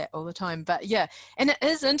over that all the time. But yeah, and it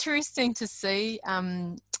is interesting to see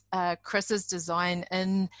Chris's design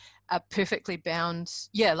in a perfectly bound,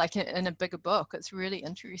 like in a bigger book. It's really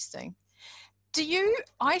interesting.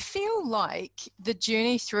 I feel like the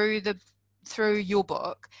journey through your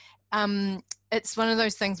book, it's one of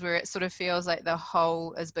those things where it sort of feels like the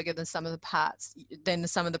whole is bigger than the sum of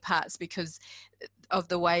the parts, because of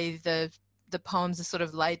the way the poems are sort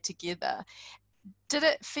of laid together. Did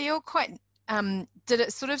it feel quite, did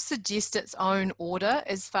it sort of suggest its own order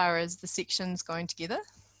as far as the sections going together?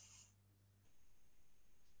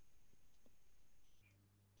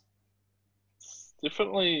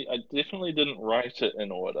 I definitely didn't write it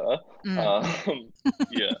in order. Um,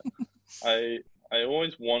 yeah, I I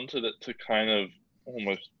always wanted it to kind of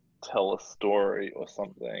almost tell a story or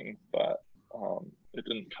something, but it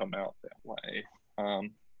didn't come out that way.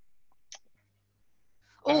 Um,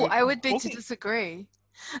 Oh, I would beg to wasn't. disagree.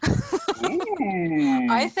 I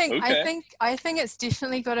Ooh, think I okay. think I think it's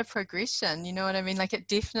definitely got a progression, you know what I mean? Like it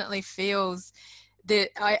definitely feels that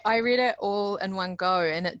I read it all in one go,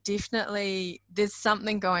 and it definitely there's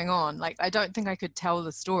something going on. Like I don't think I could tell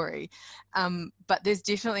the story. But there's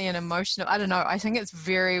definitely an emotional, I don't know, I think it's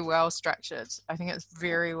very well structured. I think it's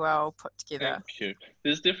very well put together. Thank you.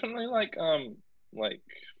 There's definitely like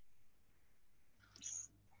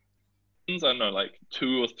I don't know, like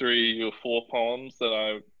 2 or 3 or 4 poems that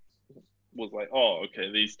I was like, oh, okay,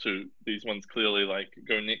 these ones clearly like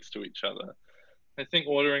go next to each other. I think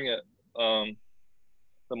ordering it,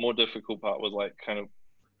 the more difficult part was like kind of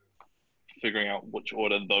figuring out which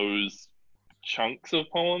order those chunks of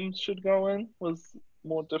poems should go in was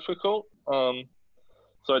more difficult. So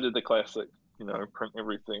I did the classic, print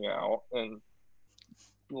everything out and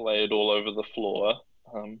lay it all over the floor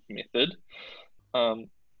method. Um,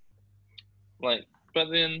 like,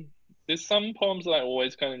 but then there's some poems that I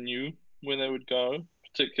always kind of knew where they would go.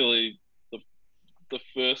 Particularly, the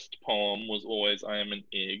first poem was always "I am an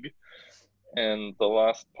egg," and the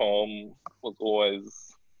last poem was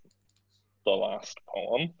always the last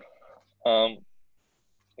poem,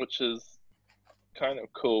 which is kind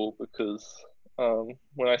of cool because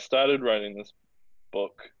when I started writing this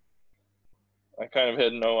book, I kind of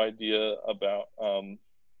had no idea about the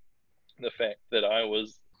fact that I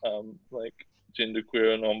was like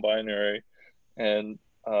genderqueer and non-binary, and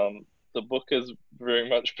the book has very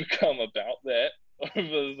much become about that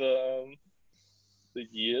over the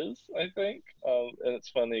years, I think. And it's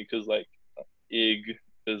funny because like egg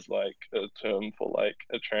is like a term for like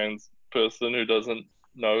a trans person who doesn't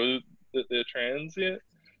know that they're trans yet,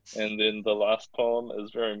 and then the last poem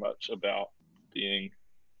is very much about being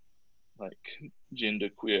like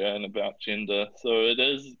genderqueer and about gender. So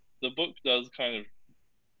the book does kind of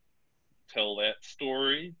tell that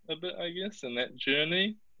story a bit, I guess, and that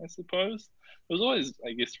journey, I suppose. It was always,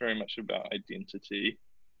 I guess, very much about identity.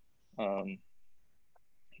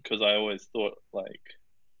 Because I always thought like,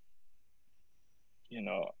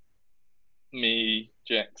 me,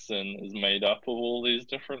 Jackson, is made up of all these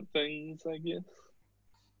different things, I guess.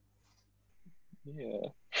 Yeah.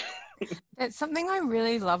 That's something I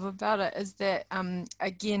really love about it is that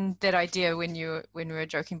again that idea when we were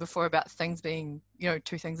joking before about things being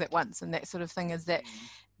two things at once and that sort of thing is that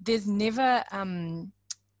there's never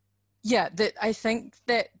that I think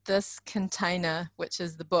that this container, which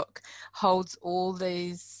is the book, holds all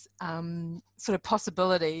these sort of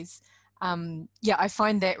possibilities. I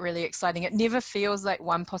find that really exciting. It never feels like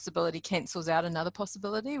one possibility cancels out another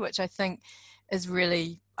possibility, which I think is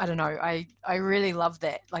really, I don't know, I really love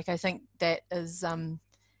that. Like, I think that is one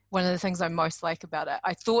of the things I most like about it.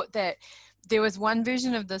 I thought that there was one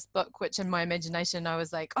version of this book which in my imagination I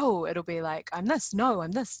was like, oh, it'll be like, I'm this, no,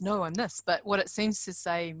 I'm this, no, I'm this. But what it seems to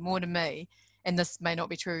say more to me, and this may not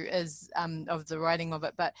be true, is of the writing of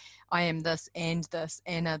it, but I am this and this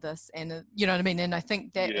and this and you know what I mean? And I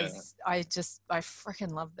think that is, I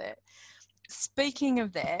freaking love that. Speaking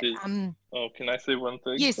of that, can I say one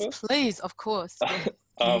thing? Yes, first? Please, of course.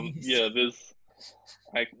 Yes.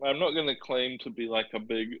 I'm not going to claim to be like a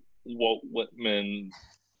big Walt Whitman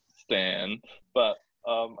stan, but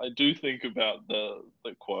I do think about the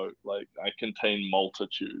quote, like, I contain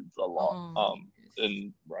multitudes a lot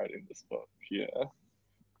in writing this book. Yeah.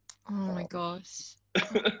 Oh my gosh.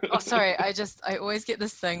 Oh, sorry. I always get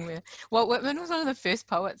this thing where Walt Whitman was one of the first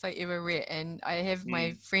poets I ever read, and I have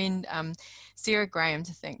my friend Sarah Graham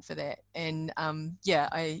to thank for that. And I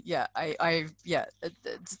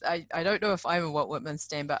don't know if I'm a Walt Whitman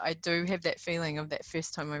stan, but I do have that feeling of that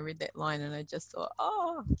first time I read that line, and I just thought,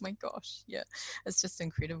 oh my gosh, yeah, it's just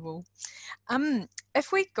incredible.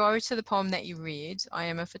 If we go to the poem that you read, I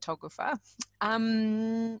Am a Photographer.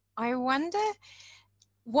 I wonder.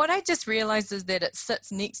 What I just realized is that it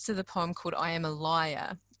sits next to the poem called I Am a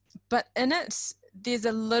Liar, but in it, there's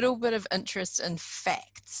a little bit of interest in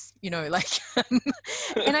facts, and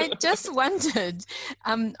I just wondered,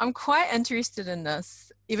 I'm quite interested in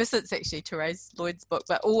this ever since actually Therese Lloyd's book,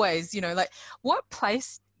 but always, what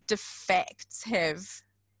place do facts have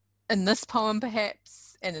in this poem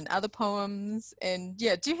perhaps and in other poems? And do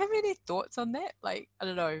you have any thoughts on that? Like, I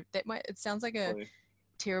don't know, it sounds like a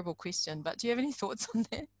terrible question, but do you have any thoughts on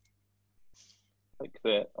that? Like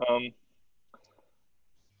that.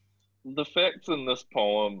 the facts in this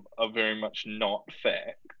poem are very much not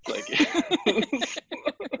facts, I guess.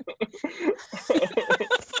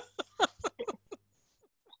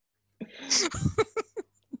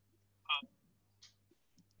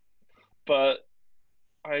 But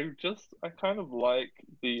I kind of like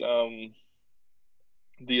the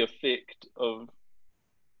effect of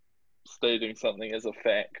stating something as a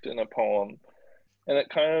fact in a poem, and it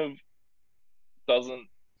kind of doesn't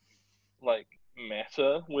like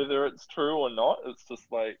matter whether it's true or not. It's just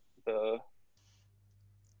like I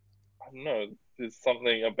don't know, there's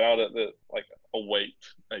something about it that like a weight,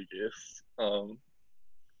 I guess,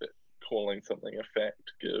 that calling something a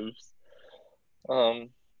fact gives. Um,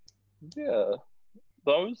 yeah,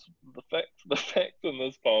 the facts in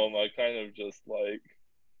this poem are kind of just like,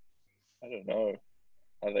 I don't know,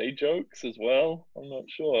 are they jokes as well? I'm not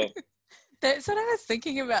sure. That's what I was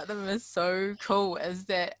thinking about them is so cool, is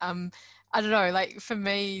that I don't know, like for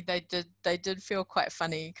me they did feel quite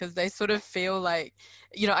funny because they sort of feel like,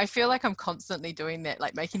 you know, I feel like I'm constantly doing that,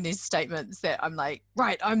 like making these statements that I'm like,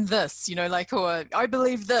 right, I'm this, you know, like, or I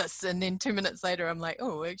believe this, and then 2 minutes later I'm like,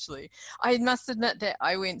 oh, actually, I must admit that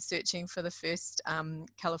I went searching for the first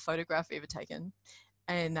color photograph ever taken.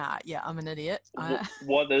 And yeah, I'm an idiot.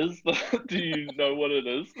 What is the? Do you know what it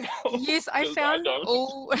is? Yes, I Because I found don't.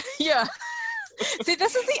 all. Yeah. See,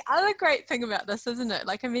 this is the other great thing about this, isn't it?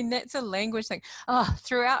 Like, I mean, that's a language thing. Oh,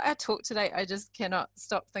 throughout our talk today, I just cannot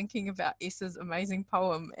stop thinking about S's amazing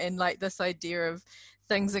poem and like this idea of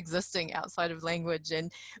things existing outside of language.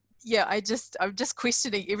 And yeah, I'm just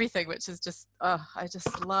questioning everything, which is just, oh, I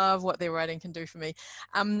just love what their writing can do for me.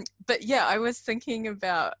 But yeah, I was thinking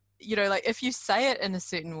about, you know, like if you say it in a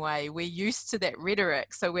certain way, we're used to that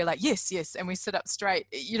rhetoric. So we're like, yes, yes, and we sit up straight.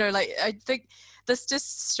 You know, like I think this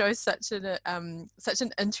just shows such an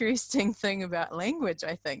interesting thing about language.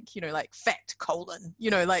 I think, you know, like fact colon,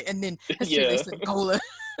 you know, like, and then history Yeah, lesson colon.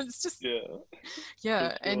 It's just, yeah, for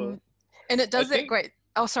yeah, sure. and it I does that think. great.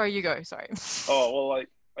 Oh, sorry, you go. Sorry. Oh well, like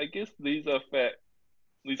I guess these are fact.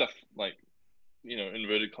 These are like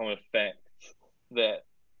inverted comma facts that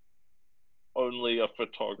only a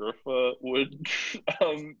photographer would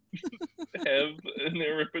um have in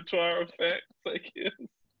their repertoire of facts, I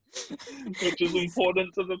guess, which is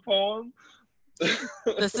important to the poem.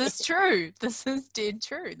 This is true. This is dead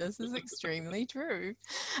true. This is extremely true.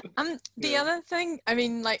 The Yeah. other thing, I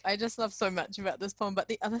mean, like, I just love so much about this poem, but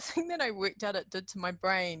the other thing that I worked out it did to my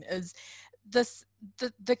brain is this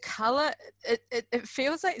the color. It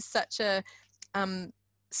feels like such a um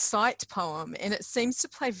sight poem, and it seems to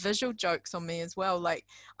play visual jokes on me as well. Like,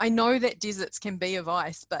 I know that deserts can be of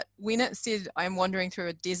ice, but when it said I'm wandering through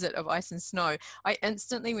a desert of ice and snow, I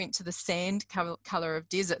instantly went to the sand color of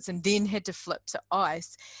deserts and then had to flip to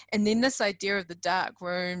ice. And then this idea of the dark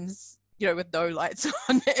rooms, you know, with no lights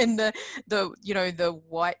on, and the you know, the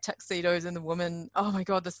white tuxedos and the woman, oh my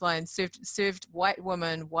god, this line, served white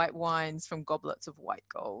woman white wines from goblets of white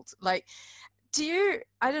gold. Like, do you,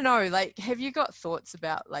 I don't know, like, have you got thoughts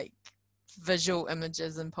about like visual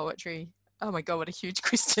images in poetry? Oh my god, what a huge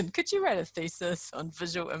question. Could you write a thesis on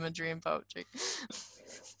visual imagery in poetry?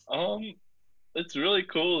 Um, it's really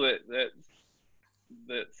cool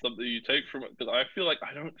that's something you take from it, because I feel like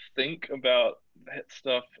I don't think about that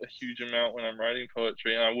stuff a huge amount when I'm writing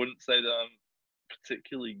poetry, and I wouldn't say that I'm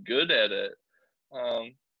particularly good at it.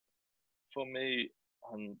 Um, for me,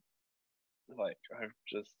 um, like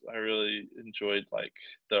I really enjoyed like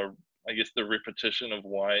the I guess the repetition of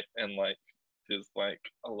white, and like there's like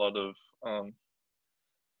a lot of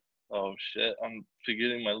oh shit, I'm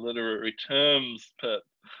forgetting my literary terms, Pip.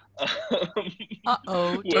 Um,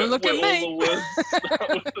 Uh-oh, don't where look at all me. the words start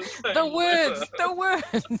with the The same letter. words, the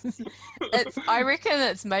words. It's, I reckon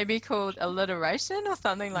it's maybe called alliteration or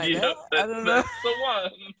something like that. Yep, I don't know. that's the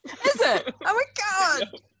one. Is it? Oh my Yep,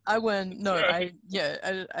 god. I win. that's No, right.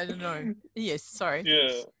 I don't know. Yes, sorry.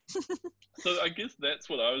 Yeah. So I guess that's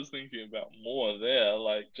what I was thinking about more there,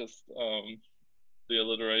 like just the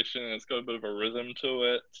alliteration. It's got a bit of a rhythm to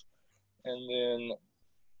it, and then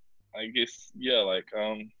I guess yeah, like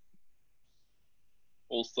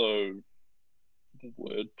also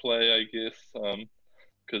wordplay, I guess,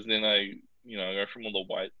 because then I go from all the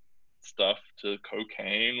white stuff to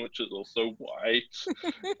cocaine, which is also white,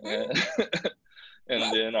 and,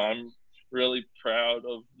 and then I'm really proud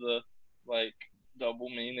of the like double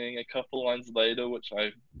meaning a couple lines later, which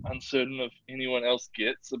I'm uncertain if anyone else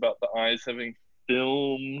gets, about the eyes having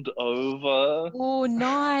filmed over. Oh,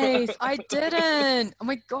 nice. I didn't. Oh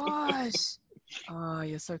my gosh. Oh,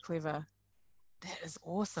 you're so clever. That is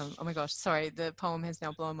awesome. Oh my gosh. Sorry, the poem has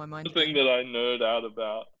now blown my mind The thing again. that I nerd out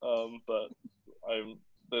about, but I'm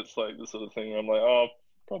that's like the sort of thing where I'm like, oh,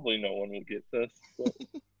 probably no one will get this, but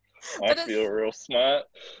But I feel real smart.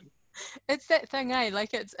 it's that thing, eh?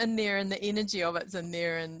 Like it's in there and the energy of it's in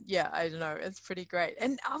there. And yeah, I don't know. It's pretty great.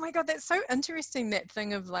 And oh my God, that's so interesting, that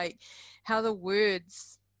thing of like how the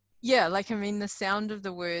words, yeah, like, I mean, the sound of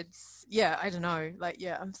the words, yeah, I don't know. Like,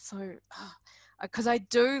 yeah, I'm so, because I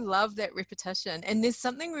do love that repetition. And there's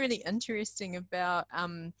something really interesting about,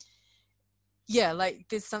 yeah, like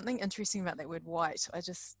there's something interesting about that word white. I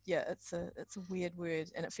just, yeah, it's a weird word,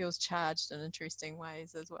 and it feels charged in interesting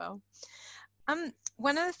ways as well.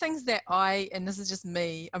 One of the things that and this is just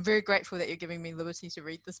me, I'm very grateful that you're giving me liberty to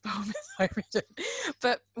read this poem as I read it.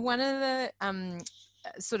 But one of the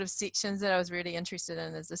sort of sections that I was really interested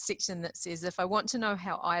in is a section that says, if I want to know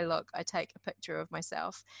how I look, I take a picture of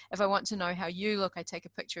myself. If I want to know how you look, I take a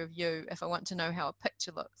picture of you. If I want to know how a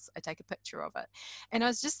picture looks, I take a picture of it. And I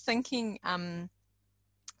was just thinking,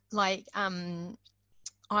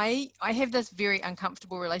 I have this very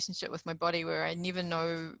uncomfortable relationship with my body where I never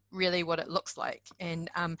know really what it looks like. And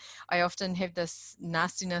I often have this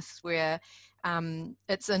nastiness where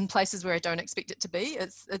it's in places where I don't expect it to be.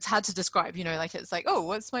 It's hard to describe, you know, like it's like, oh,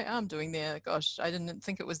 what's my arm doing there? Gosh, I didn't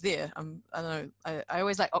think it was there. I don't know. I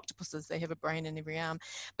always like octopuses. They have a brain in every arm.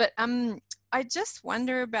 But I just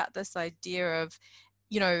wonder about this idea of,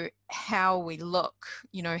 you know, how we look,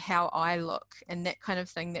 you know, how I look, and that kind of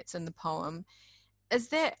thing that's in the poem. Is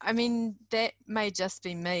that, I mean, that may just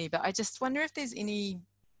be me, but I just wonder if there's anything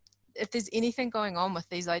going on with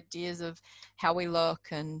these ideas of how we look.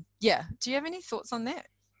 And yeah, do you have any thoughts on that?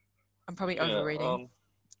 I'm probably overreading.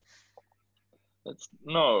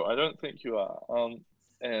 No, I don't think you are.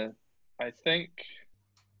 And I think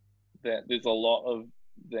that there's a lot of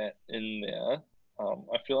that in there.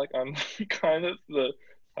 I feel like I'm kind of the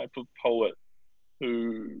type of poet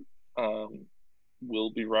who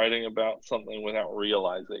will be writing about something without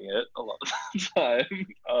realizing it a lot of the time.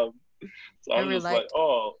 So I'm just like,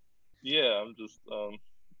 oh, yeah, I'm just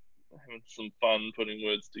having some fun putting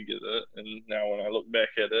words together. And now when I look back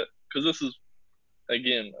at it, because this is,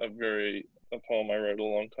 again, a poem I wrote a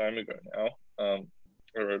long time ago now. I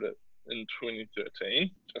wrote it in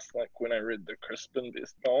 2013, just like when I read the Crispin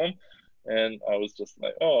Best poem. And I was just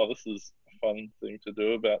like, oh, this is a fun thing to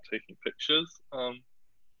do about taking pictures.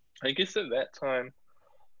 I guess at that time,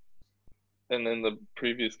 and in the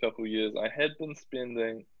previous couple of years, I had been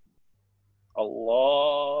spending a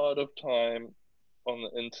lot of time on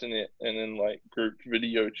the internet and in like group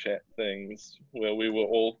video chat things where we were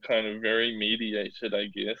all kind of very mediated, I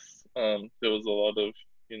guess. There was a lot of,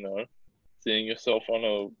 you know, seeing yourself on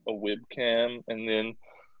a webcam and then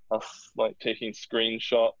us like taking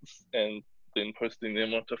screenshots and then posting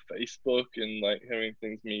them onto Facebook and like having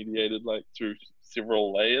things mediated like through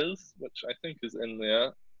several layers, which I think is in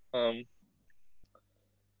there. I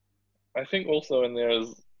think also in there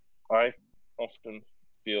is I often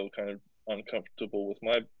feel kind of uncomfortable with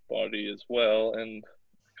my body as well, and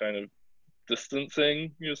kind of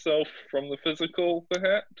distancing yourself from the physical,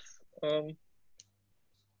 perhaps. And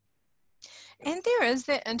there is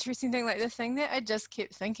that interesting thing, like the thing that I just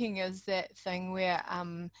kept thinking is that thing where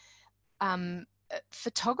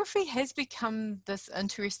photography has become this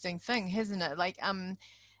interesting thing, hasn't it? Like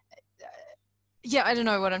yeah, I don't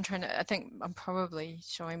know what I'm trying to, I think I'm probably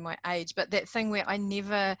showing my age, but that thing where I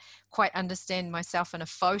never quite understand myself in a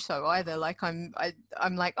photo either. Like I'm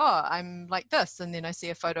like, oh, I'm like this. And then I see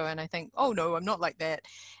a photo and I think, oh no, I'm not like that.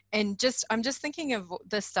 And I'm just thinking of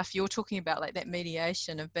the stuff you're talking about, like that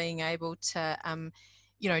mediation of being able to,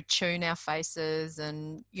 you know, tune our faces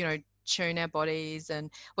and, you know, tune our bodies, and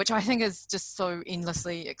which I think is just so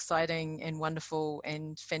endlessly exciting and wonderful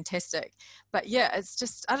and fantastic. But yeah, it's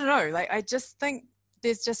just, I don't know, like I just think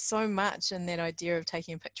there's just so much in that idea of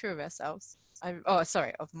taking a picture of ourselves.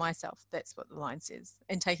 Of myself. That's what the line says.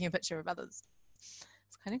 And taking a picture of others.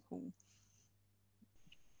 It's kind of cool.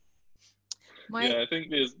 Yeah, I think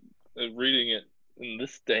there's reading it in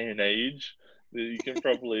this day and age, you can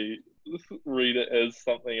probably read it as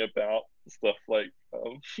something about stuff like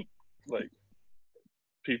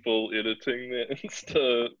people editing their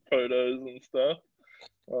Insta photos and stuff.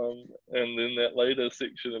 And then that later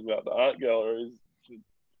section about the art galleries,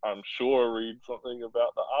 I'm sure read something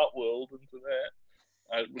about the art world into that.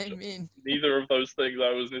 Neither of those things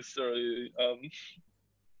I was necessarily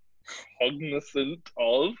cognizant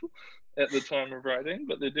of at the time of writing,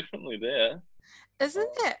 but they're definitely there. Isn't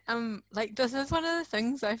that like, this is one of the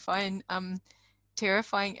things I find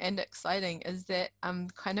terrifying and exciting, is that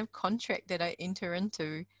kind of contract that I enter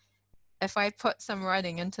into if I put some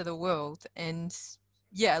writing into the world. And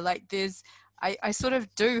yeah, like there's I sort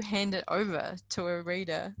of do hand it over to a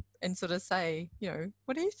reader and sort of say,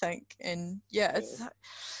 what do you think? And yeah, it's,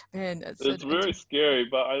 man, it's very scary,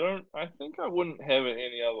 but I think I wouldn't have it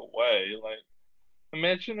any other way. Like,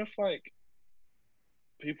 imagine if like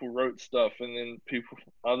people wrote stuff and then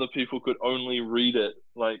other people could only read it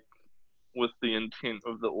like with the intent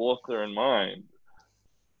of the author in mind.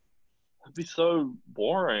 It'd be so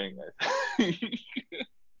boring, I think.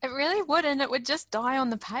 It really would, and it would just die on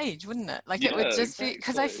the page, wouldn't it? Like it would just be,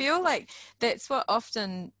 because I feel like that's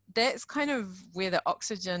kind of where the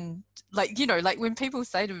oxygen, like, like when people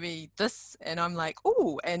say to me this, and I'm like,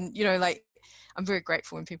 oh, and like, I'm very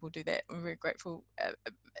grateful when people do that. I'm very grateful.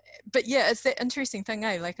 But yeah, it's that interesting thing,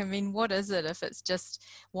 eh? Like, I mean, what is it if it's just,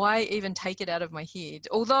 why even take it out of my head?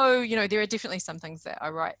 Although, there are definitely some things that I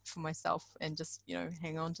write for myself and just,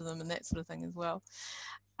 hang on to them and that sort of thing as well.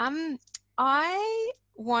 I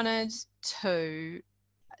wanted to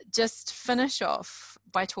just finish off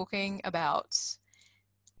by talking about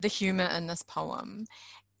the humor in this poem.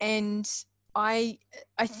 And I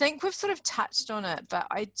think we've sort of touched on it, but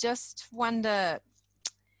I just wonder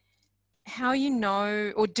how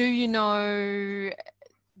or do you know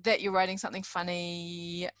that you're writing something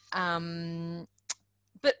funny?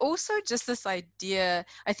 But also just this idea,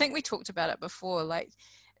 I think we talked about it before, like,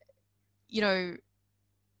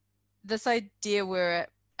 this idea where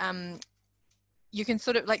you can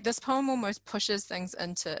sort of, like, this poem almost pushes things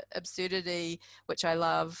into absurdity, which I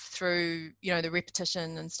love, through, the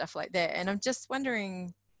repetition and stuff like that. And I'm just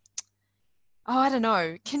wondering, I don't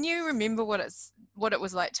know, can you remember what it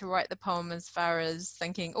was like to write the poem, as far as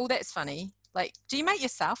thinking, oh, that's funny? Like, do you make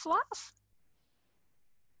yourself laugh?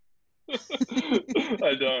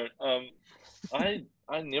 I don't.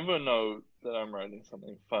 I never know that I'm writing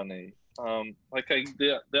something funny.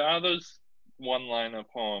 There are those one-liner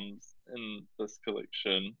poems in this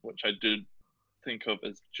collection, which I do think of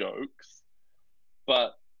as jokes,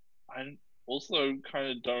 but I also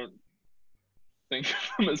kind of don't think of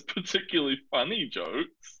them as particularly funny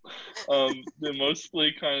jokes. They're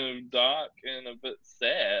mostly kind of dark and a bit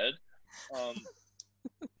sad.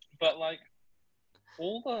 But like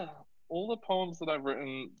all the poems that I've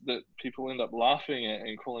written that people end up laughing at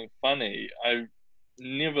and calling funny, I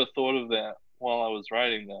never thought of that while I was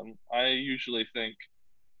writing them. I usually think,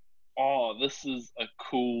 oh, this is a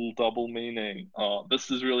cool double meaning. Oh,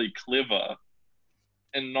 this is really clever.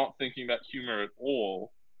 And not thinking about humor at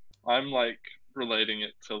all. I'm like relating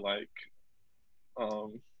it to like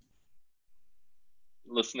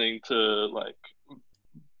listening to like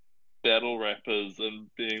battle rappers and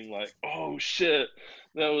being like, oh shit,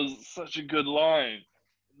 that was such a good line.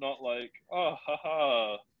 Not like, oh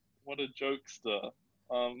haha, what a jokester.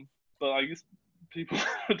 But I guess people have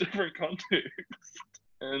a different context.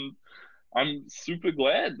 And I'm super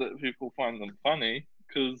glad that people find them funny,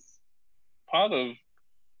 because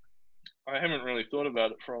I haven't really thought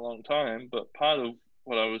about it for a long time, but part of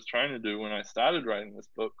what I was trying to do when I started writing this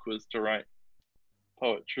book was to write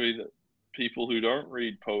poetry that people who don't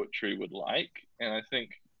read poetry would like. And I think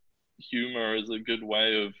humor is a good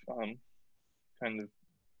way of kind of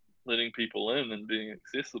letting people in and being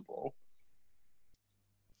accessible.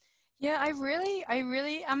 Yeah, I really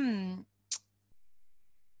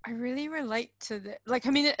relate to that. Like, I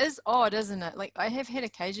mean, it is odd, isn't it? Like, I have had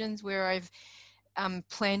occasions where I've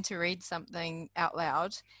planned to read something out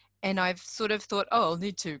loud, and I've sort of thought, oh, I'll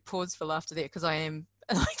need to pause for laughter there, because I am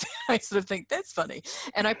like, I sort of think that's funny,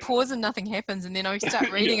 and I pause and nothing happens, and then I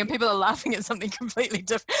start reading and people are laughing at something completely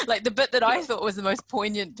different, like the bit that I thought was the most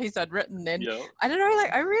poignant piece I'd written, and I don't know,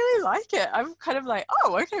 like, I really like it. I'm kind of like,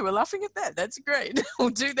 oh, okay, we're laughing at that, that's great. We'll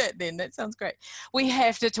do that then, that sounds great. We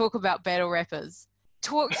have to talk about battle rappers.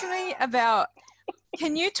 Talk to me about,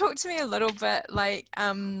 can you talk to me a little bit, like,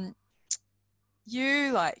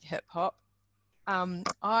 you like hip hop,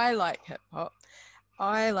 I like hip hop,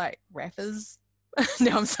 I like rappers.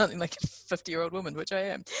 Now I'm sounding like a 50-year-old woman, which I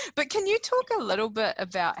am. But can you talk a little bit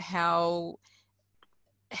about how,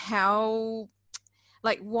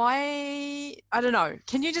 like, why, I don't know,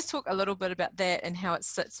 can you just talk a little bit about that and how it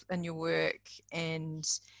sits in your work? And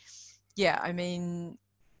yeah, I mean,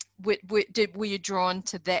 were you drawn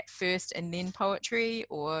to that first and then poetry?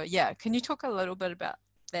 Or yeah, can you talk a little bit about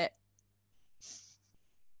that?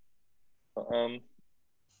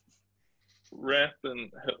 Rap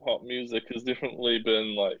and hip hop music has definitely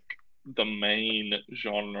been like the main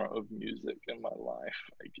genre of music in my life,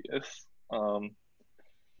 I guess.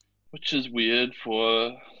 Which is weird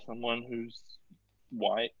for someone who's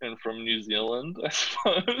white and from New Zealand, I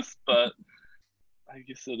suppose, but I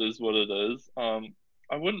guess it is what it is.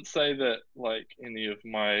 I wouldn't say that like any of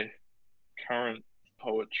my current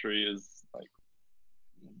poetry is like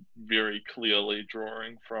very clearly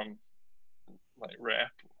drawing from like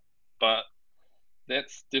rap, but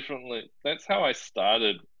that's how I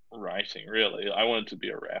started writing. Really, I wanted to be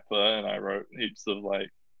a rapper, and I wrote heaps of like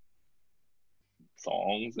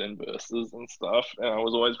songs and verses and stuff. And I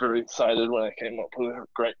was always very excited when I came up with a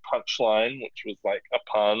great punchline, which was like a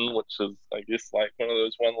pun, which is, I guess, like one of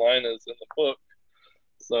those one-liners in the book.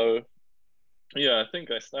 So, yeah, I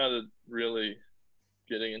think I started really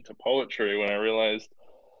getting into poetry when I realized,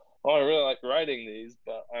 oh, I really like writing these,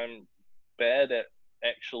 but I'm bad at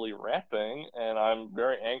actually rapping, and I'm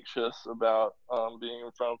very anxious about being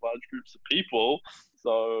in front of large groups of people.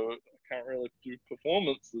 So I can't really do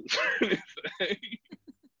performances or anything.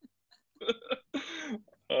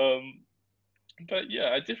 But yeah,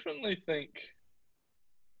 I definitely think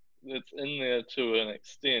it's in there to an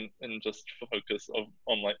extent, and just focus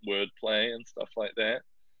on like wordplay and stuff like that.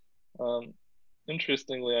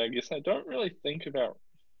 Interestingly, I guess I don't really think about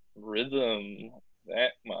rhythm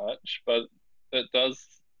that much, but it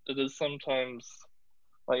is sometimes,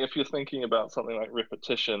 like, if you're thinking about something like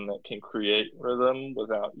repetition, that can create rhythm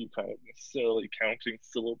without you kind of necessarily counting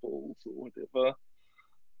syllables or whatever.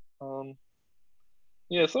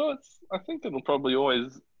 Yeah, so I think it'll probably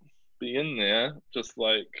always be in there, just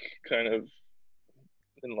like kind of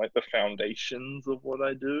in like the foundations of what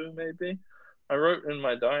I do, maybe. I wrote in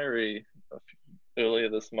my diary earlier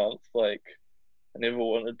this month, like, I never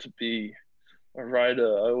wanted to be a writer.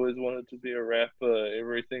 I always wanted to be a rapper.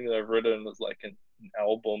 Everything that I've written is like an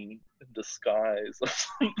album in disguise or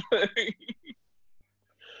something.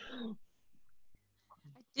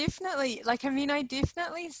 Definitely, like, I mean, I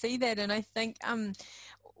definitely see that, and I think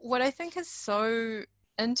what I think is so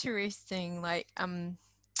interesting, like,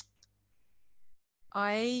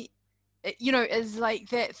 is like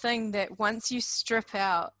that thing that once you strip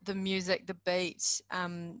out the music, the beat,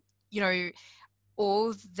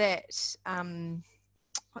 all that,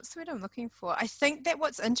 what's the word I'm looking for? I think that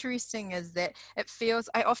what's interesting is that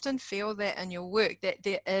I often feel that in your work, that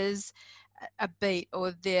there is a beat,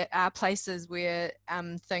 or there are places where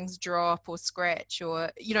things drop or scratch,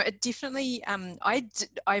 or it definitely I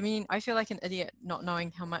mean, I feel like an idiot not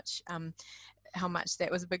knowing how much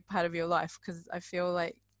that was a big part of your life, because I feel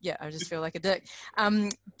like, yeah, I just feel like a dick,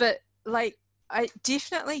 but like, I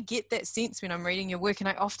definitely get that sense when I'm reading your work, and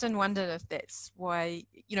I often wondered if that's why,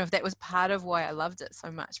 if that was part of why I loved it so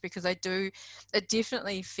much, because it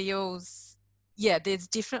definitely feels, yeah, there's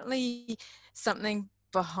definitely something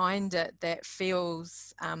behind it that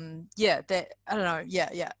feels, that, I don't know,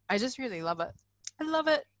 yeah, I just really love it. I love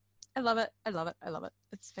it. I love it. I love it. I love it.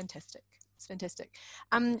 It's fantastic. It's fantastic.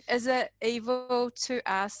 Is it evil to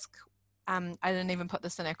ask, I didn't even put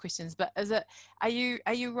this in our questions, but are you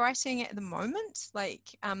writing at the moment? Like,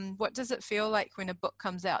 what does it feel like when a book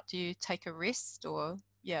comes out? Do you take a rest, or,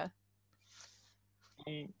 yeah?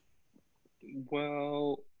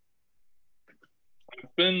 Well,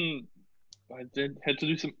 I had to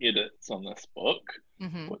do some edits on this book,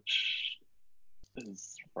 which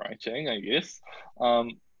is writing, I guess.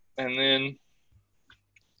 And then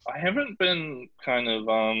I haven't been kind of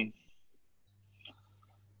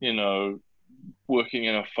working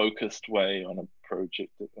in a focused way on a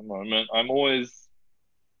project at the moment. I'm always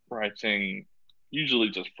writing, usually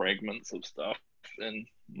just fragments of stuff in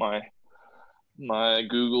my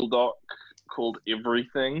Google Doc called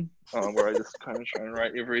Everything, where I just kind of try and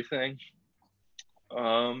write everything.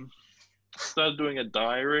 Started doing a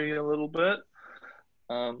diary a little bit,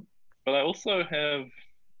 but I also have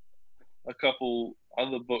a couple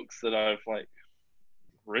other books that I've like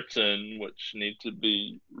written which need to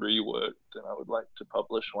be reworked, and I would like to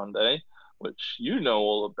publish one day, which you know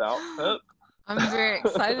all about, Pip. I'm very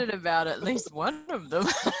excited about at least one of them.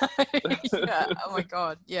 Yeah. Oh my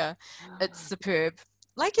God. Yeah. It's superb.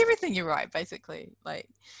 Like everything you write, basically. Like,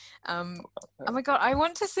 oh my God, I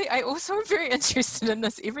want to see. I also am very interested in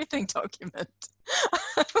this everything document.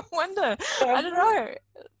 I wonder. I don't know.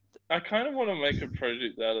 I kind of want to make a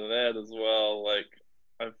project out of that as well. Like,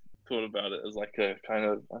 I've thought about it as like a kind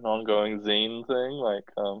of an ongoing zine thing, like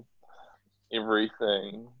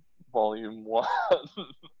everything volume 1,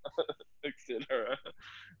 etc.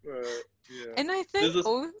 Yeah. And I think,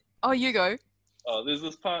 oh, you go. Oh, there's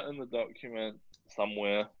this part in the document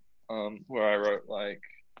somewhere where I wrote like,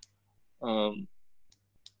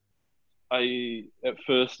 at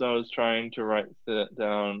first I was trying to write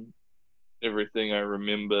down everything I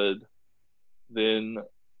remembered, then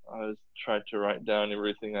I tried to write down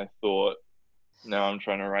everything I thought. Now I'm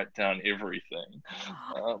trying to write down everything,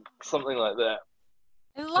 something like that.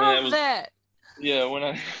 I love that. Yeah,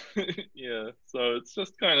 yeah. So it's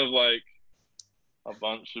just kind of like a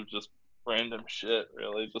bunch of just random shit,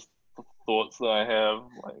 really, just the thoughts that I have,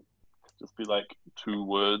 like just be like 2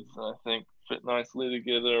 words, and I think fit nicely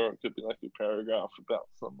together, or it could be like a paragraph about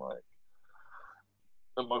some like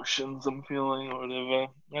emotions I'm feeling or whatever.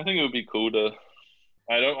 I think it would be cool to.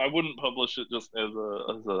 I wouldn't publish it just as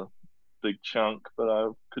a big chunk, but I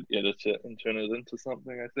could edit it and turn it into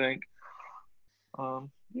something. I think.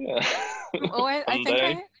 Yeah. Oh,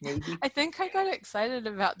 Someday, maybe. I think I got excited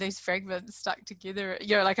about these fragments stuck together.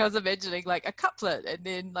 You know, like I was imagining like a couplet and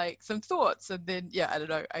then like some thoughts and then I don't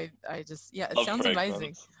know. I just it Love sounds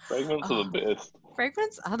amazing. fragments. Fragments are the best.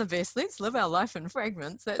 Fragments are the best. Let's live our life in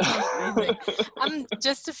fragments. That sounds amazing.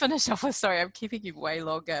 Just to finish off with, sorry, I'm keeping you way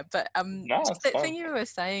longer, but No, just it's that fine. thing you were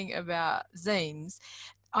saying about zines.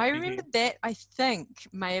 I remember that I think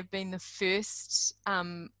may have been the first.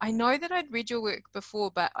 I know that I'd read your work before,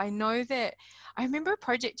 but I know that I remember a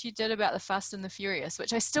project you did about the Fast and the Furious,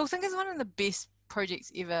 which I still think is one of the best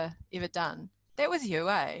projects ever done. That was you,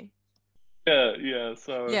 eh? Yeah.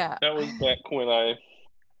 So Yeah. that was back when I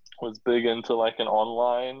was big into like an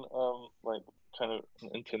online, like kind of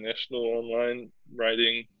an international online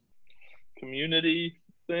writing community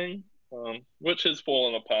thing, which has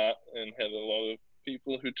fallen apart and had a lot of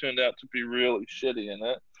people who turned out to be really shitty in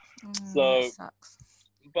it. That So, sucks.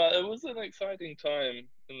 but it was an exciting time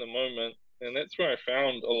in the moment, and that's where I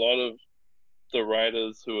found a lot of the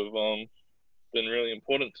writers who have been really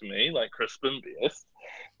important to me, like Crispin Best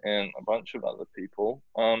and a bunch of other people.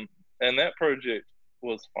 And that project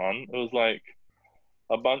was fun. It was like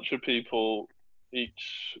a bunch of people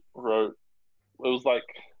each wrote. It was like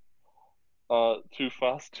Too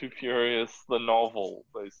Fast, Too Furious, the novel,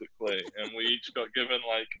 basically, and we each got given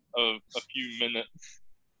like a few minutes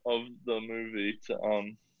of the movie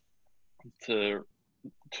to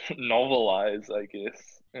novelize, I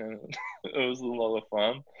guess, and it was a lot of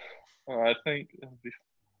fun. I think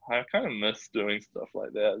I kind of miss doing stuff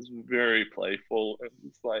like that. It's very playful, and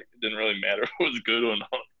it's like it didn't really matter if it was good or not,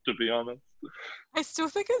 to be honest. I still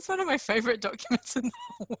think it's one of my favorite documents in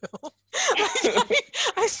the world.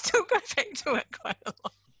 I still go back to it quite a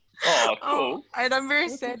lot. Oh, cool. And I'm very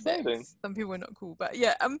That's sad exciting. that some people are not cool, but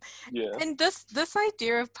yeah. And this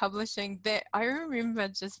idea of publishing, that I remember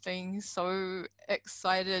just being so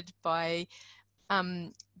excited by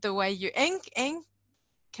the way you and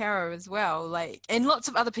Caro as well, like, and lots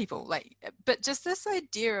of other people, like, but just this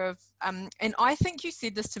idea of and I think you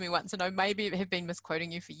said this to me once, and I maybe have been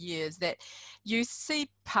misquoting you for years, that you see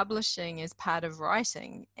publishing as part of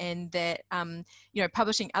writing, and that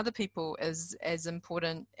publishing other people is as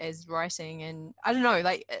important as writing. And I don't know,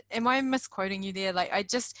 like, am I misquoting you there? Like,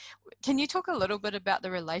 can you talk a little bit about the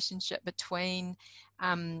relationship between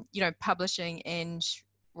publishing and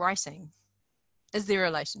writing? Is there a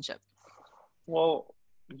relationship? Well,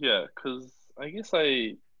 yeah, because I guess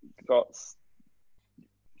I got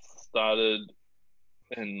started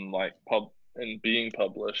in like being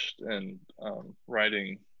published and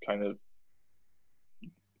writing, kind of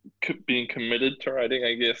being committed to writing,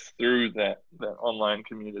 I guess, through that online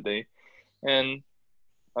community. And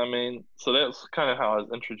I mean, so that's kind of how I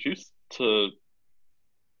was introduced to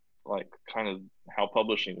like kind of how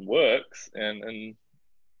publishing works, and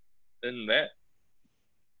in that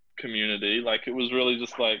community, like it was really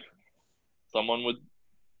just like someone would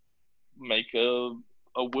make a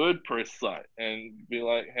WordPress site and be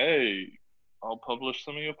like, hey, I'll publish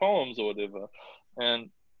some of your poems or whatever.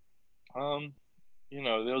 And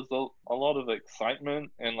there was a lot of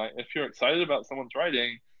excitement, and like if you're excited about someone's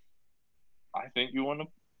writing, I think you want to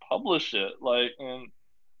publish it. Like, and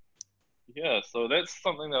yeah, so that's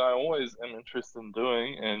something that I always am interested in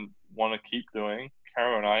doing and want to keep doing.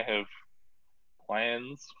 Caro and I have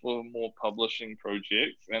plans for more publishing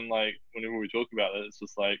projects, and like whenever we talk about it, it's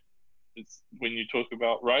just like, it's when you talk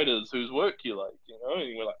about writers whose work you like,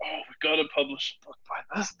 and we're like, oh, we've got to publish a book by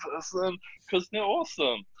this person because they're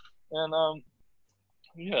awesome. And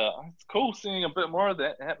yeah, it's cool seeing a bit more of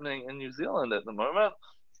that happening in New Zealand at the moment.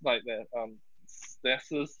 It's like that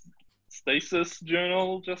Stasis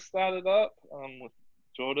Journal just started up with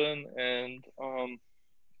Jordan and oh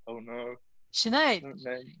no, Sinead.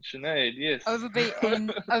 Sinead, yes.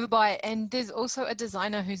 Overby, and there's also a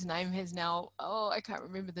designer whose name has now, I can't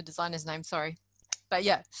remember the designer's name, sorry. But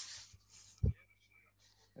yeah.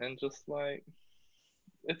 And just like,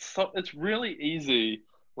 it's really easy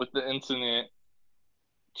with the internet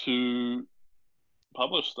to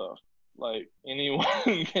publish stuff. Like anyone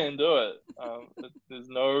can do it. There's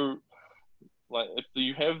no, like, if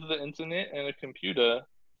you have the internet and a computer,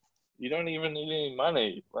 you don't even need any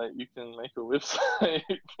money. Like, you can make a website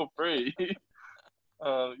for free.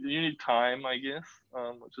 You need time, I guess,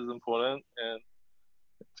 which is important, and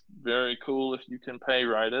it's very cool if you can pay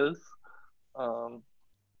writers,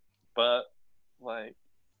 but like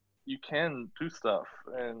you can do stuff,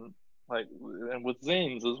 and with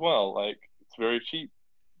zines as well. Like it's very cheap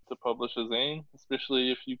to publish a zine,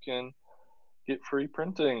 especially if you can get free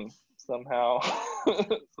printing somehow.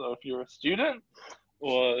 So if you're a student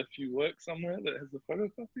or if you work somewhere that has a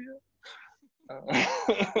photocopier.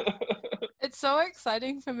 It's so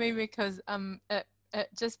exciting for me because it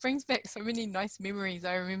just brings back so many nice memories.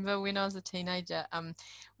 I remember when I was a teenager,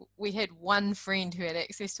 we had one friend who had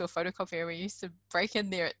access to a photocopier. We used to break in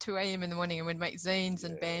there at 2 a.m. in the morning and we'd make zines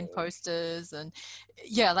and band posters, and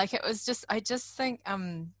yeah, like it was just, I just think, I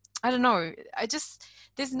don't know,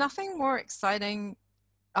 there's nothing more exciting.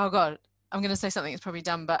 Oh God, I'm going to say something that's probably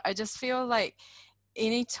dumb, but I just feel like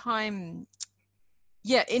anything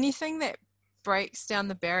that breaks down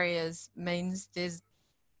the barriers means there's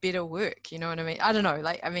better work, you know what I mean? I don't know,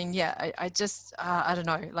 like, I mean, yeah, I just I don't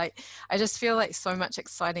know, like I just feel like so much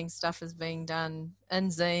exciting stuff is being done in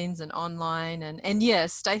zines and online, and yeah,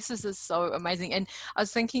 Stasis is so amazing. And I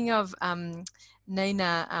was thinking of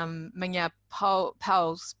Nina Minya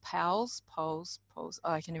Powell's, oh,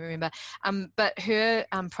 I can never remember, but her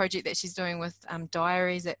project that she's doing with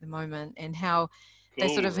diaries at the moment, and how they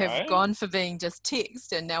sort of have gone for being just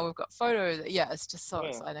text, and now we've got photos. Yeah, it's just so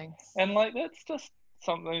exciting. And like that's just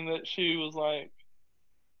something that she was like,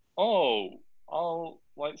 oh, I'll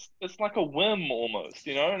like, it's like a whim almost,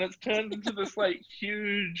 you know, and it's turned into this like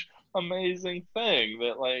huge, amazing thing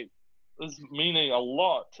that like is meaning a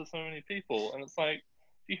lot to so many people. And it's like,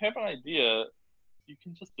 if you have an idea, you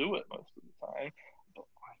can just do it most of the time. But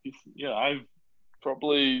yeah, I've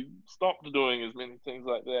probably stopped doing as many things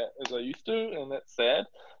like that as I used to, and that's sad,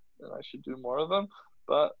 and I should do more of them.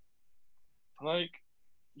 But like,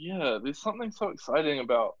 yeah, there's something so exciting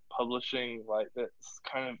about publishing like that's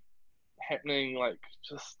kind of happening like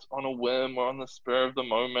just on a whim or on the spur of the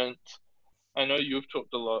moment. I know you've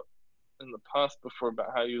talked a lot in the past before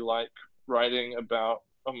about how you like writing about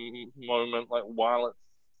a moment like while it's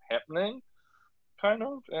happening, kind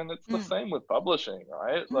of, and it's the same with publishing,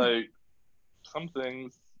 right? Like some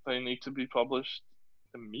things, they need to be published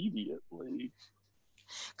immediately.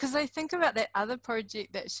 Because I think about that other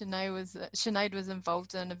project that Sinead was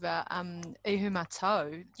involved in about Ihu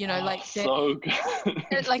Matau, you know, like that, so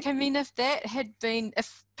good. like, I mean, if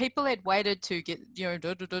people had waited to get, you know,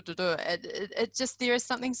 it just, there is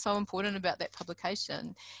something so important about that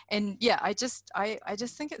publication. And yeah, I just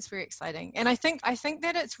think it's very exciting. And I think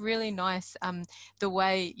that it's really nice, the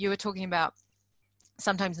way you were talking about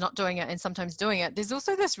sometimes not doing it and sometimes doing it. There's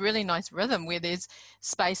also this really nice rhythm where there's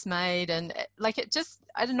space made, and like it just,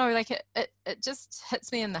 I don't know, like it just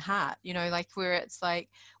hits me in the heart, you know, like where it's like,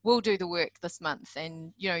 we'll do the work this month,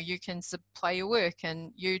 and you know, you can supply your work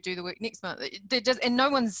and you do the work next month. And no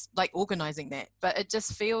one's like organizing that, but it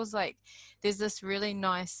just feels like there's this really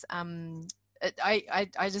nice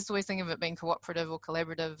I just always think of it being cooperative or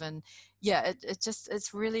collaborative, and yeah,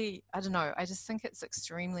 it's really, I don't know, I just think it's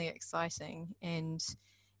extremely exciting. And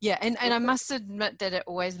yeah, and I must admit that it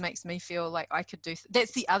always makes me feel like I could do,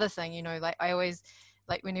 that's the other thing, you know, like I always,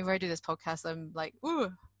 like whenever I do this podcast, I'm like,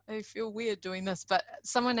 ooh, I feel weird doing this, but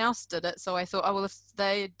someone else did it, so I thought, oh well, if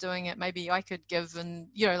they're doing it, maybe I could give. And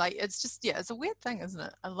you know, like it's just, yeah, it's a weird thing, isn't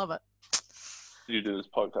it? I love it. You do this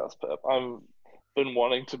podcast, Pep. I've been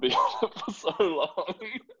wanting to be on it for so long.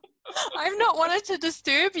 I've not wanted to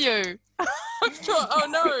disturb you. Oh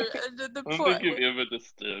no, the I don't think you've ever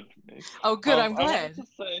disturbed me. Oh good, I'm glad. I wanted to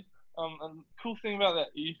say, a cool thing about that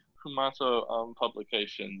Ihumato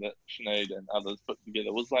publication that Sinead and others put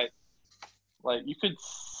together was like you could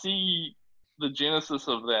see the genesis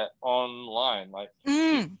of that online. Like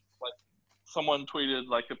someone tweeted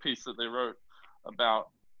like a piece that they wrote about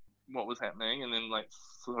what was happening, and then like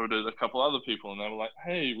so did a couple other people, and they were like,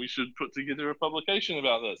 hey, we should put together a publication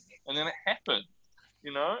about this, and then it happened,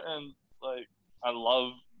 you know. And like I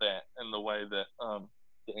love that, and the way that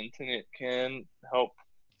the internet can help,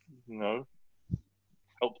 you know,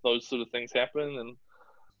 help those sort of things happen. And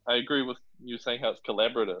I agree with you saying how it's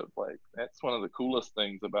collaborative. Like that's one of the coolest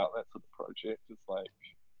things about that sort of project, is like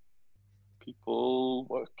people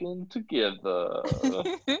working together.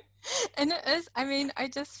 And it is, I mean, I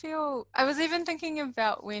just feel, I was even thinking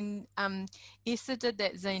about when Essa did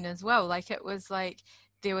that zine as well. Like it was like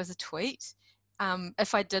there was a tweet,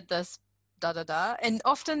 if I did this, da da da, and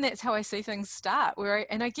often that's how I see things start, where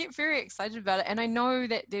I get very excited about it. And I know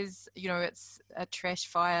that there's, you know, it's a trash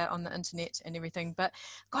fire on the internet and everything, but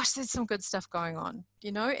gosh, there's some good stuff going on,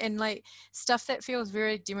 you know, and like stuff that feels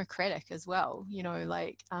very democratic as well, you know,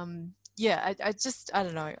 like yeah, I just, I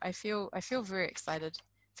don't know, I feel very excited.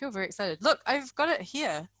 feel very excited. Look, I've got it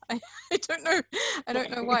here. I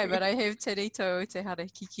don't know why, but I have Te Rito Te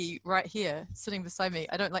Harakiki right here, sitting beside me.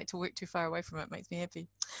 I don't like to work too far away from it. It makes me happy.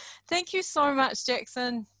 Thank you so much,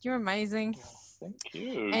 Jackson. You're amazing. Thank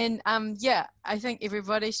you. And yeah, I think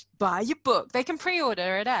everybody should buy your book. They can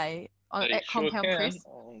pre-order it, They at sure Compound can Press.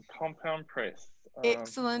 on Compound Press.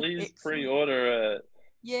 Excellent. Please Excellent. pre-order it.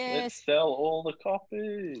 Yes. Let's sell all the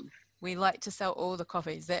copies. We like to sell all the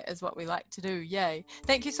copies. That is what we like to do. Yay.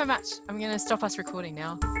 Thank you so much. I'm going to stop us recording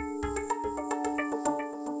now.